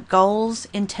learn about goals,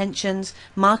 intentions,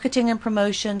 marketing and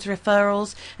promotions,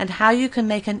 referrals, and how you can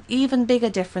make an even bigger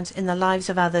difference in the lives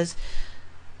of others.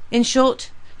 In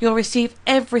short, you'll receive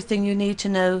everything you need to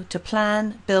know to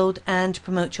plan, build, and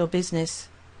promote your business.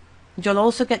 And you'll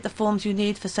also get the forms you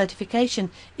need for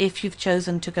certification if you've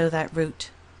chosen to go that route.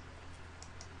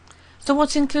 So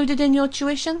what's included in your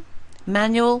tuition?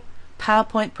 Manual,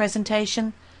 PowerPoint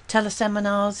presentation,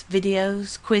 teleseminars,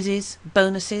 videos, quizzes,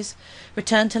 bonuses,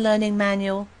 return to learning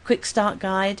manual, quick start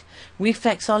guide,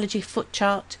 reflexology foot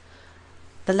chart,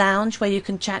 the lounge where you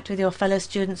can chat with your fellow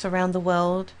students around the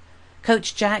world,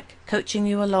 Coach Jack coaching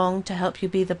you along to help you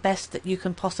be the best that you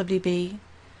can possibly be,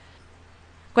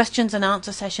 questions and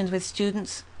answer sessions with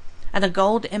students, and a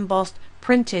gold embossed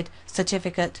printed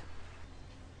certificate.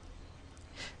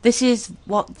 This is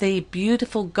what the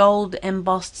beautiful gold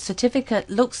embossed certificate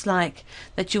looks like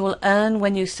that you will earn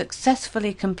when you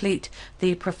successfully complete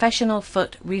the Professional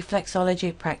Foot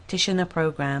Reflexology Practitioner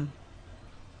program.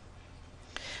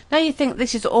 Now you think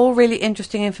this is all really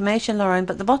interesting information, Lauren,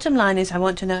 but the bottom line is I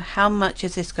want to know, how much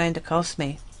is this going to cost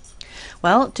me?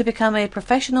 Well, to become a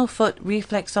Professional Foot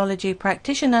Reflexology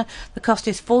Practitioner, the cost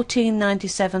is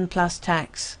 $14.97 plus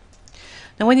tax.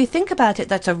 Now when you think about it,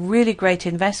 that's a really great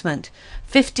investment.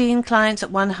 15 clients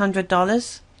at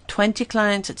 $100, 20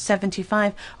 clients at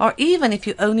 $75, or even if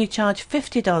you only charge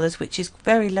 $50, which is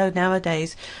very low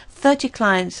nowadays, 30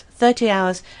 clients, 30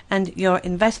 hours, and your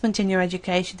investment in your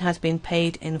education has been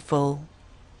paid in full.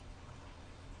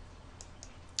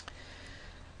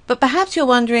 But perhaps you're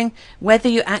wondering whether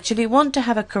you actually want to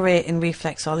have a career in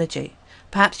reflexology.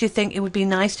 Perhaps you think it would be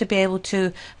nice to be able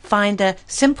to find a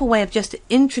simple way of just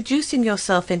introducing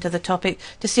yourself into the topic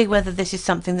to see whether this is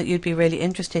something that you'd be really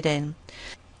interested in.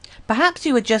 Perhaps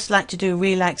you would just like to do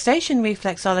relaxation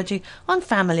reflexology on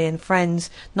family and friends,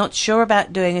 not sure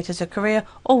about doing it as a career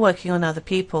or working on other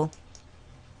people.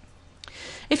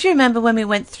 If you remember when we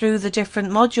went through the different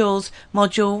modules,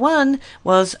 Module 1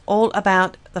 was all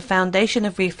about the foundation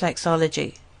of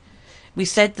reflexology. We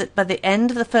said that by the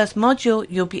end of the first module,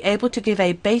 you'll be able to give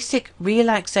a basic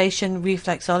relaxation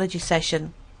reflexology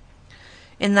session.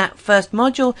 In that first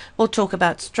module, we'll talk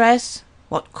about stress,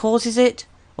 what causes it,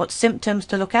 what symptoms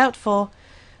to look out for,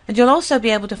 and you'll also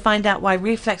be able to find out why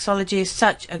reflexology is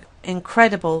such an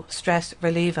incredible stress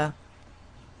reliever.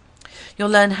 You'll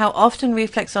learn how often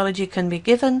reflexology can be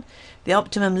given, the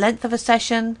optimum length of a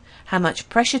session, how much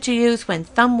pressure to use when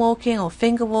thumb walking or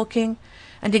finger walking,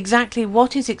 and exactly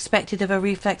what is expected of a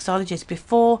reflexologist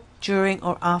before, during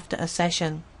or after a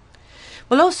session.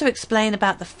 We'll also explain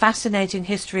about the fascinating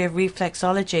history of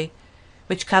reflexology,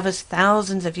 which covers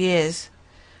thousands of years,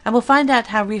 and we'll find out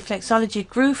how reflexology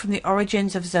grew from the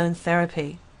origins of zone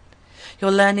therapy.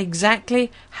 You'll learn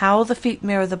exactly how the feet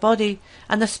mirror the body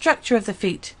and the structure of the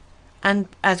feet, and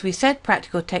as we said,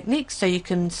 practical techniques so you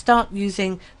can start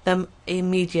using them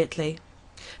immediately.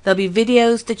 There'll be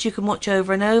videos that you can watch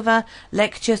over and over,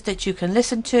 lectures that you can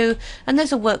listen to, and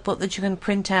there's a workbook that you can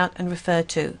print out and refer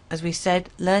to. As we said,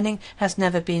 learning has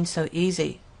never been so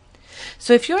easy.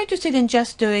 So if you're interested in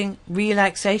just doing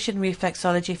relaxation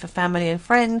reflexology for family and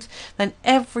friends, then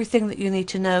everything that you need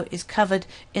to know is covered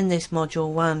in this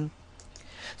Module 1.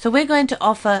 So we're going to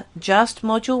offer just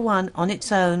Module 1 on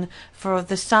its own for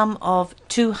the sum of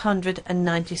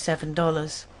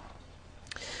 $297.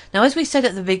 Now, as we said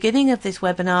at the beginning of this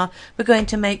webinar, we're going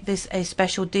to make this a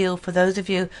special deal for those of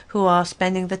you who are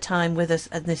spending the time with us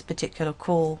at this particular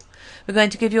call. We're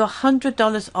going to give you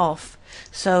 $100 off.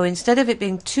 So instead of it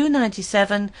being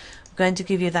 $297, we're going to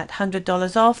give you that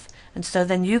 $100 off, and so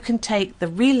then you can take the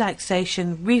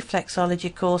relaxation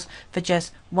reflexology course for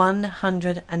just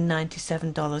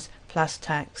 $197 plus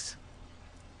tax.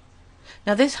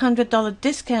 Now, this $100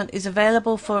 discount is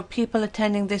available for people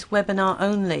attending this webinar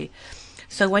only.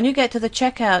 So when you get to the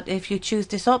checkout, if you choose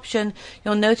this option,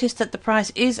 you'll notice that the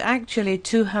price is actually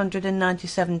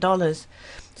 $297.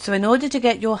 So in order to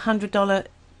get your $100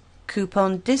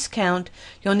 coupon discount,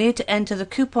 you'll need to enter the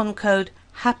coupon code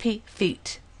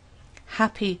HAPPYFEET.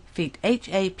 Happy Feet,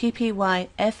 HAPPYFEET,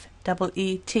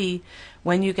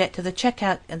 when you get to the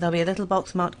checkout, and there'll be a little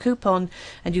box marked coupon,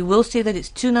 and you will see that it's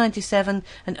 $297,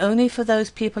 and only for those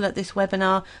people at this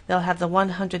webinar they'll have the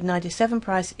 $197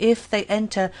 price if they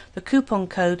enter the coupon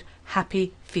code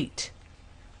Happy Feet.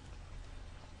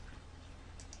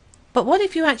 But what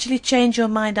if you actually change your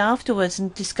mind afterwards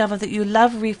and discover that you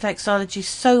love reflexology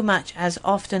so much, as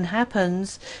often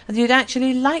happens, and you'd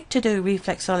actually like to do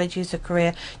reflexology as a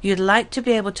career? You'd like to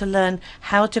be able to learn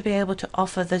how to be able to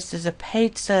offer this as a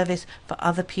paid service for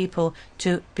other people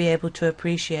to be able to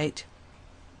appreciate.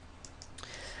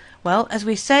 Well, as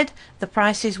we said, the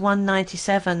price is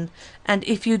 $197, and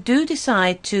if you do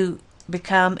decide to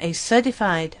become a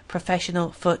certified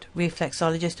professional foot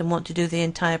reflexologist and want to do the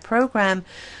entire program,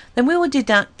 then we will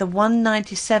deduct the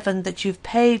 $197 that you've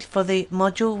paid for the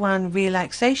Module 1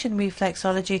 relaxation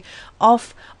reflexology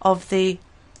off of the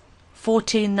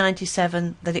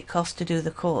 $14.97 that it costs to do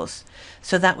the course.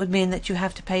 So that would mean that you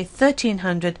have to pay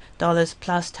 $1,300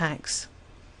 plus tax.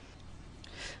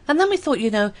 And then we thought,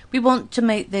 we want to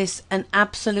make this an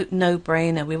absolute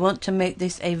no-brainer. We want to make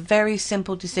this a very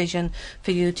simple decision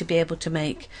for you to be able to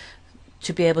make,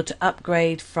 to be able to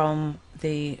upgrade from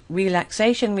the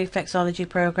Relaxation Reflexology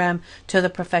program to the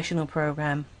professional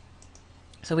program.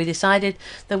 So we decided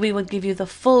that we would give you the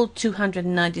full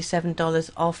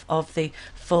 $297 off of the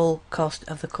full cost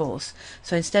of the course.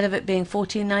 So instead of it being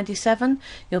 $14.97,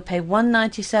 you'll pay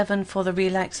 $197 for the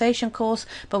relaxation course,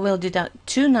 but we'll deduct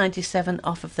 $297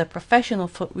 off of the professional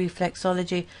foot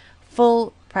reflexology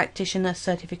full practitioner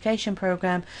certification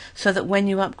program, so that when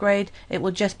you upgrade, it will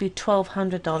just be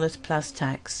 $1,200 plus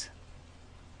tax.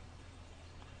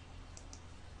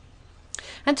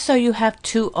 And so you have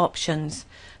two options.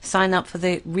 Sign up for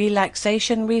the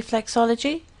Relaxation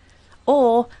Reflexology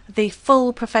or the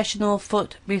full professional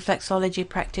foot reflexology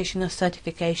practitioner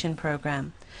certification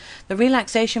program. The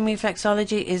Relaxation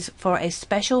Reflexology is for a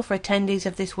special for attendees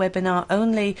of this webinar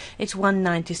only. It's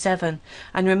 $197.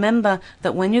 And remember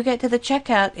that when you get to the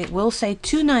checkout, it will say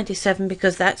 $297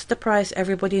 because that's the price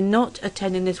everybody not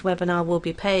attending this webinar will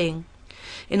be paying.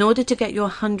 In order to get your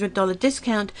 $100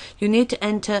 discount, you need to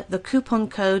enter the coupon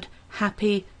code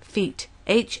HAPPYFEET.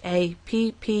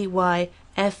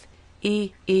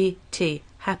 HAPPYFEET.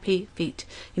 Happy Feet.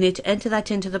 You need to enter that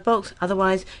into the box,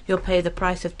 otherwise you'll pay the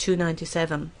price of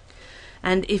 $297.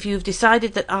 And if you've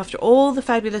decided that after all the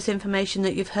fabulous information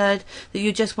that you've heard, that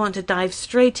you just want to dive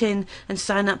straight in and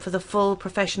sign up for the full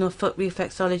professional foot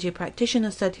reflexology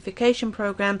practitioner certification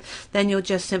program, then you'll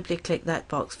just simply click that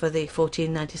box for the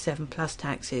 $14.97 plus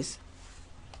taxes.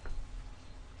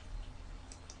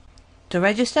 To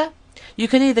register, you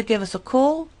can either give us a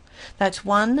call, that's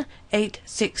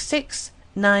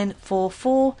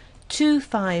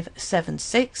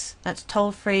 1-866-944-2576, that's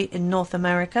toll free in North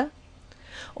America,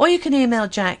 or you can email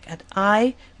Jack at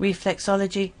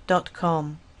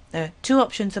ireflexology.com. There are two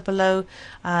options are below,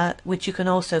 which you can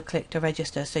also click to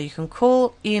register. So you can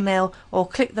call, email, or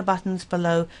click the buttons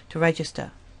below to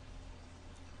register.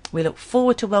 We look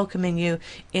forward to welcoming you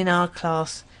in our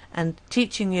class and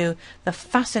teaching you the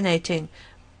fascinating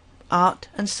art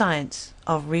and science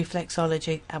of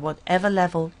reflexology at whatever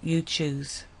level you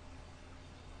choose.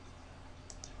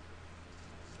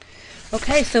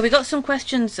 Okay, so we got some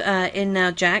questions in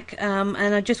now, Jack, and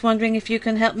I'm just wondering if you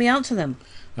can help me answer them.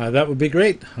 That would be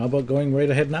great. How about going right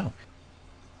ahead now?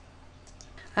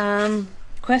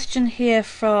 Question here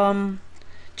from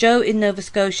Joe in Nova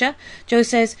Scotia. Joe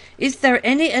says, is there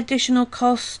any additional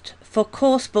cost for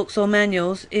course books or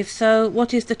manuals? If so,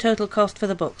 what is the total cost for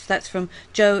the books? That's from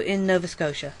Joe in Nova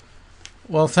Scotia.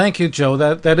 Well, thank you, Joe.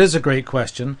 That is a great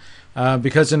question,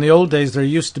 because in the old days there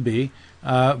used to be,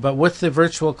 but with the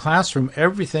virtual classroom,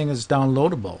 everything is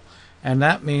downloadable. And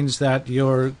that means that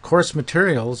your course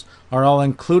materials are all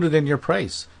included in your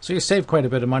price. So you save quite a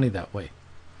bit of money that way.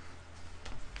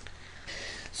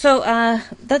 So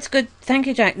that's good. Thank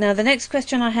you, Jack. Now, the next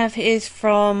question I have is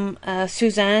from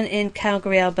Suzanne in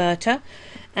Calgary, Alberta.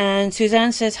 And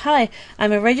Suzanne says, hi,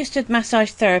 I'm a registered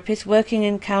massage therapist working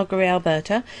in Calgary,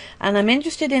 Alberta, and I'm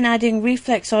interested in adding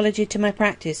reflexology to my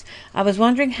practice. I was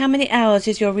wondering how many hours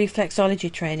is your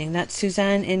reflexology training? That's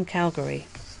Suzanne in Calgary.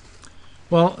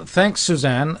 Well, thanks,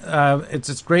 Suzanne.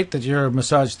 It's great that you're a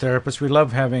massage therapist. We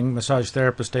love having massage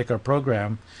therapists take our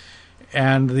program.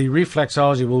 And the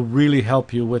reflexology will really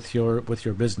help you with your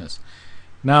business.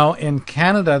 Now, in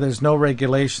Canada, there's no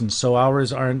regulations, so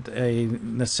hours aren't a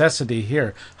necessity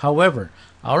here. However,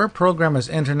 our program is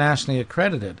internationally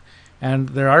accredited, and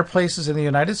there are places in the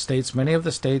United States, many of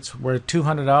the states, where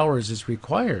 200 hours is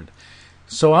required.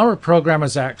 So our program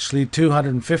is actually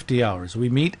 250 hours. We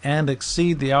meet and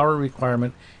exceed the hour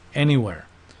requirement anywhere.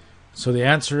 So the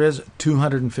answer is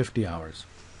 250 hours.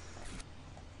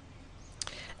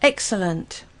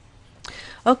 Excellent.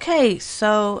 Okay,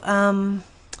 so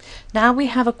now we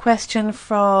have a question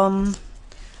from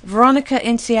Veronica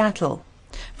in Seattle.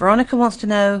 Veronica wants to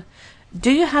know,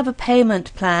 do you have a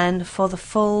payment plan for the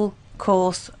full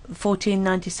course,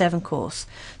 $14.97 course?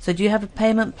 So do you have a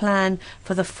payment plan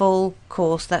for the full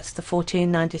course? That's the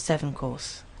 $14.97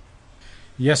 course.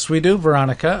 Yes, we do,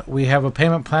 Veronica. We have a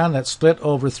payment plan that's split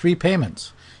over 3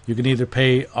 payments. You can either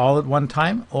pay all at one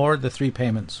time or the 3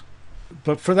 payments.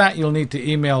 But for that, you'll need to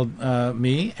email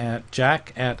me at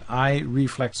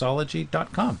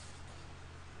jack@ireflexology.com.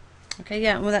 Okay,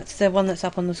 yeah, well, that's the one that's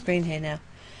up on the screen here now.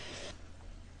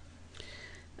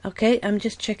 Okay, I'm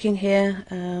just checking here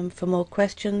for more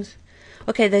questions.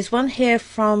 Okay, there's one here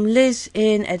from Liz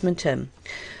in Edmonton.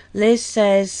 Liz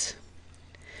says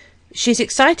she's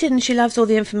excited and she loves all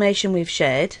the information we've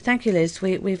shared. Thank you, Liz.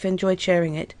 We've enjoyed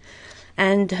sharing it.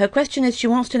 And her question is, she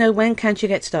wants to know, when can she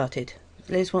get started?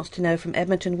 Liz wants to know from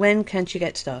Edmonton, when can she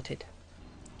get started?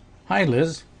 Hi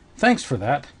Liz, thanks for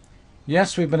that.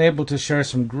 Yes, we've been able to share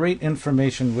some great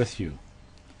information with you.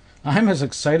 I'm as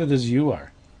excited as you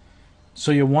are.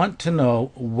 So you want to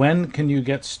know, when can you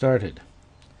get started?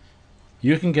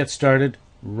 You can get started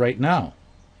right now.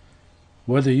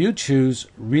 Whether you choose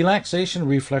Relaxation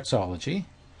Reflexology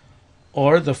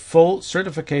or the full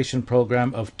certification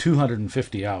program of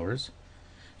 250 hours,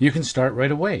 you can start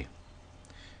right away.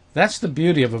 That's the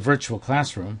beauty of a virtual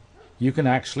classroom. You can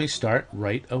actually start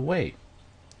right away.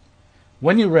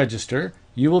 When you register,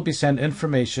 you will be sent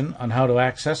information on how to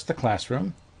access the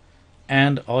classroom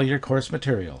and all your course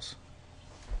materials.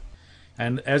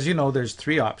 And as you know, there's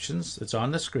 3 options. It's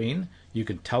on the screen. You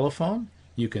can telephone,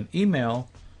 you can email,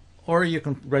 or you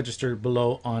can register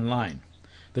below online.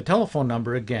 The telephone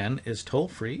number again is toll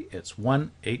free. It's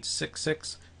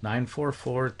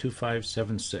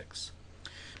 1-866-944-2576.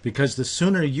 Because the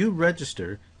sooner you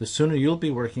register, the sooner you'll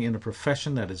be working in a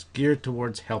profession that is geared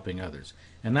towards helping others.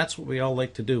 And that's what we all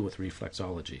like to do with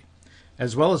reflexology,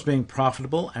 as well as being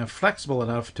profitable and flexible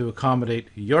enough to accommodate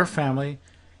your family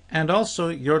and also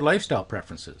your lifestyle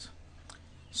preferences.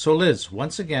 So Liz,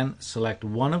 once again, select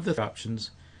one of the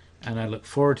options, and I look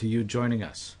forward to you joining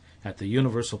us at the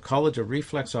Universal College of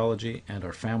Reflexology and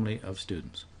our family of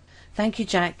students. Thank you,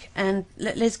 Jack. And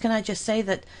Liz, can I just say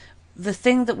that the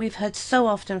thing that we've heard so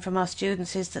often from our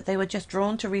students is that they were just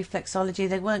drawn to reflexology.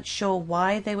 They weren't sure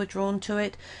why they were drawn to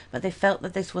it, but they felt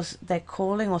that this was their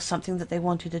calling or something that they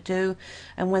wanted to do.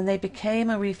 And when they became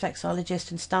a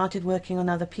reflexologist and started working on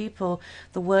other people,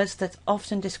 the words that's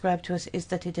often described to us is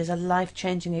that it is a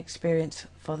life-changing experience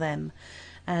for them.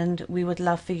 And we would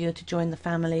love for you to join the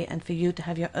family and for you to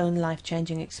have your own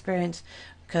life-changing experience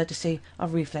courtesy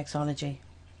of reflexology.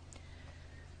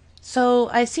 So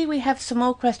I see we have some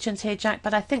more questions here, Jack,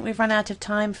 but I think we've run out of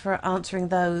time for answering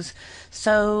those.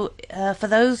 So for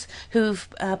those who've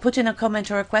put in a comment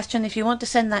or a question, if you want to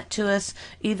send that to us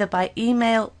either by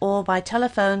email or by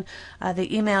telephone,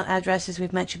 the email address, as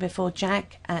we've mentioned before,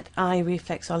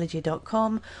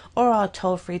 jack@ireflexology.com, or our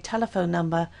toll-free telephone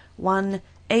number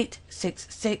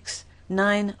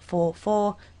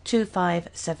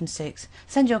 1-866-944-2576.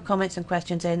 Send your comments and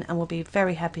questions in and we'll be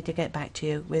very happy to get back to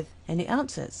you with any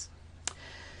answers.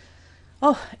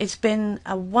 Oh, it's been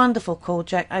a wonderful call,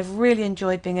 Jack. I've really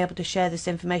enjoyed being able to share this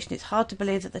information. It's hard to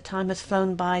believe that the time has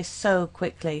flown by so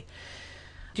quickly.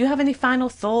 Do you have any final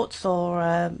thoughts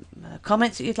or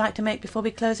comments that you'd like to make before we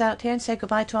close out here and say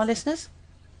goodbye to our listeners?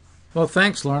 Well,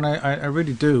 thanks, Lauren. I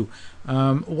really do.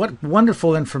 What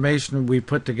wonderful information we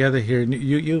put together here.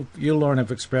 You, Lauren,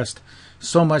 have expressed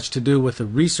so much to do with the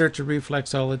research of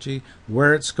reflexology,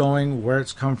 where it's going, where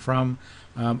it's come from,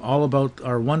 all about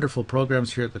our wonderful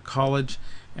programs here at the college.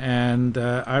 And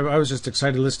I was just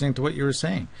excited listening to what you were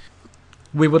saying.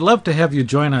 We would love to have you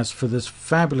join us for this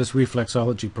fabulous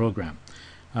reflexology program.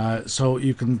 So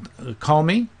you can call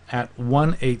me at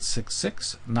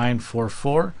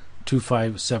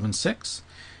 1-866-944-2576.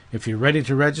 If you're ready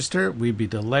to register, we'd be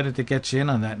delighted to get you in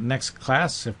on that next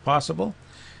class if possible.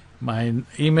 My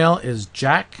email is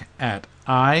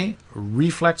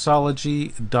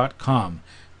jack@ireflexology.com.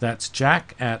 That's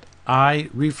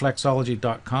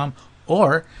jack@ireflexology.com,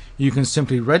 or you can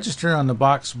simply register on the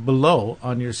box below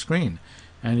on your screen,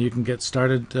 and you can get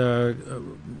started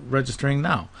registering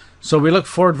now. So we look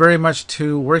forward very much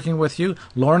to working with you.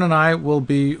 Lauren and I will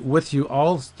be with you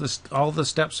all the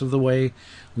steps of the way.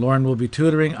 Lauren will be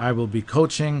tutoring. I will be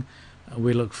coaching.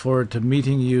 We look forward to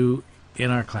meeting you in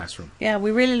our classroom. Yeah,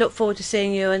 we really look forward to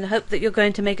seeing you and hope that you're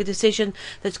going to make a decision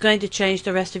that's going to change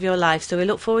the rest of your life. So we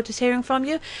look forward to hearing from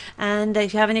you. And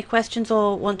if you have any questions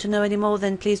or want to know any more,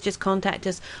 then please just contact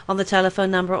us on the telephone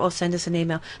number or send us an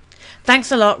email.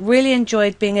 Thanks a lot. Really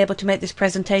enjoyed being able to make this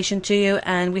presentation to you,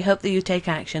 and we hope that you take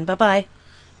action. Bye-bye.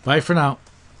 Bye for now.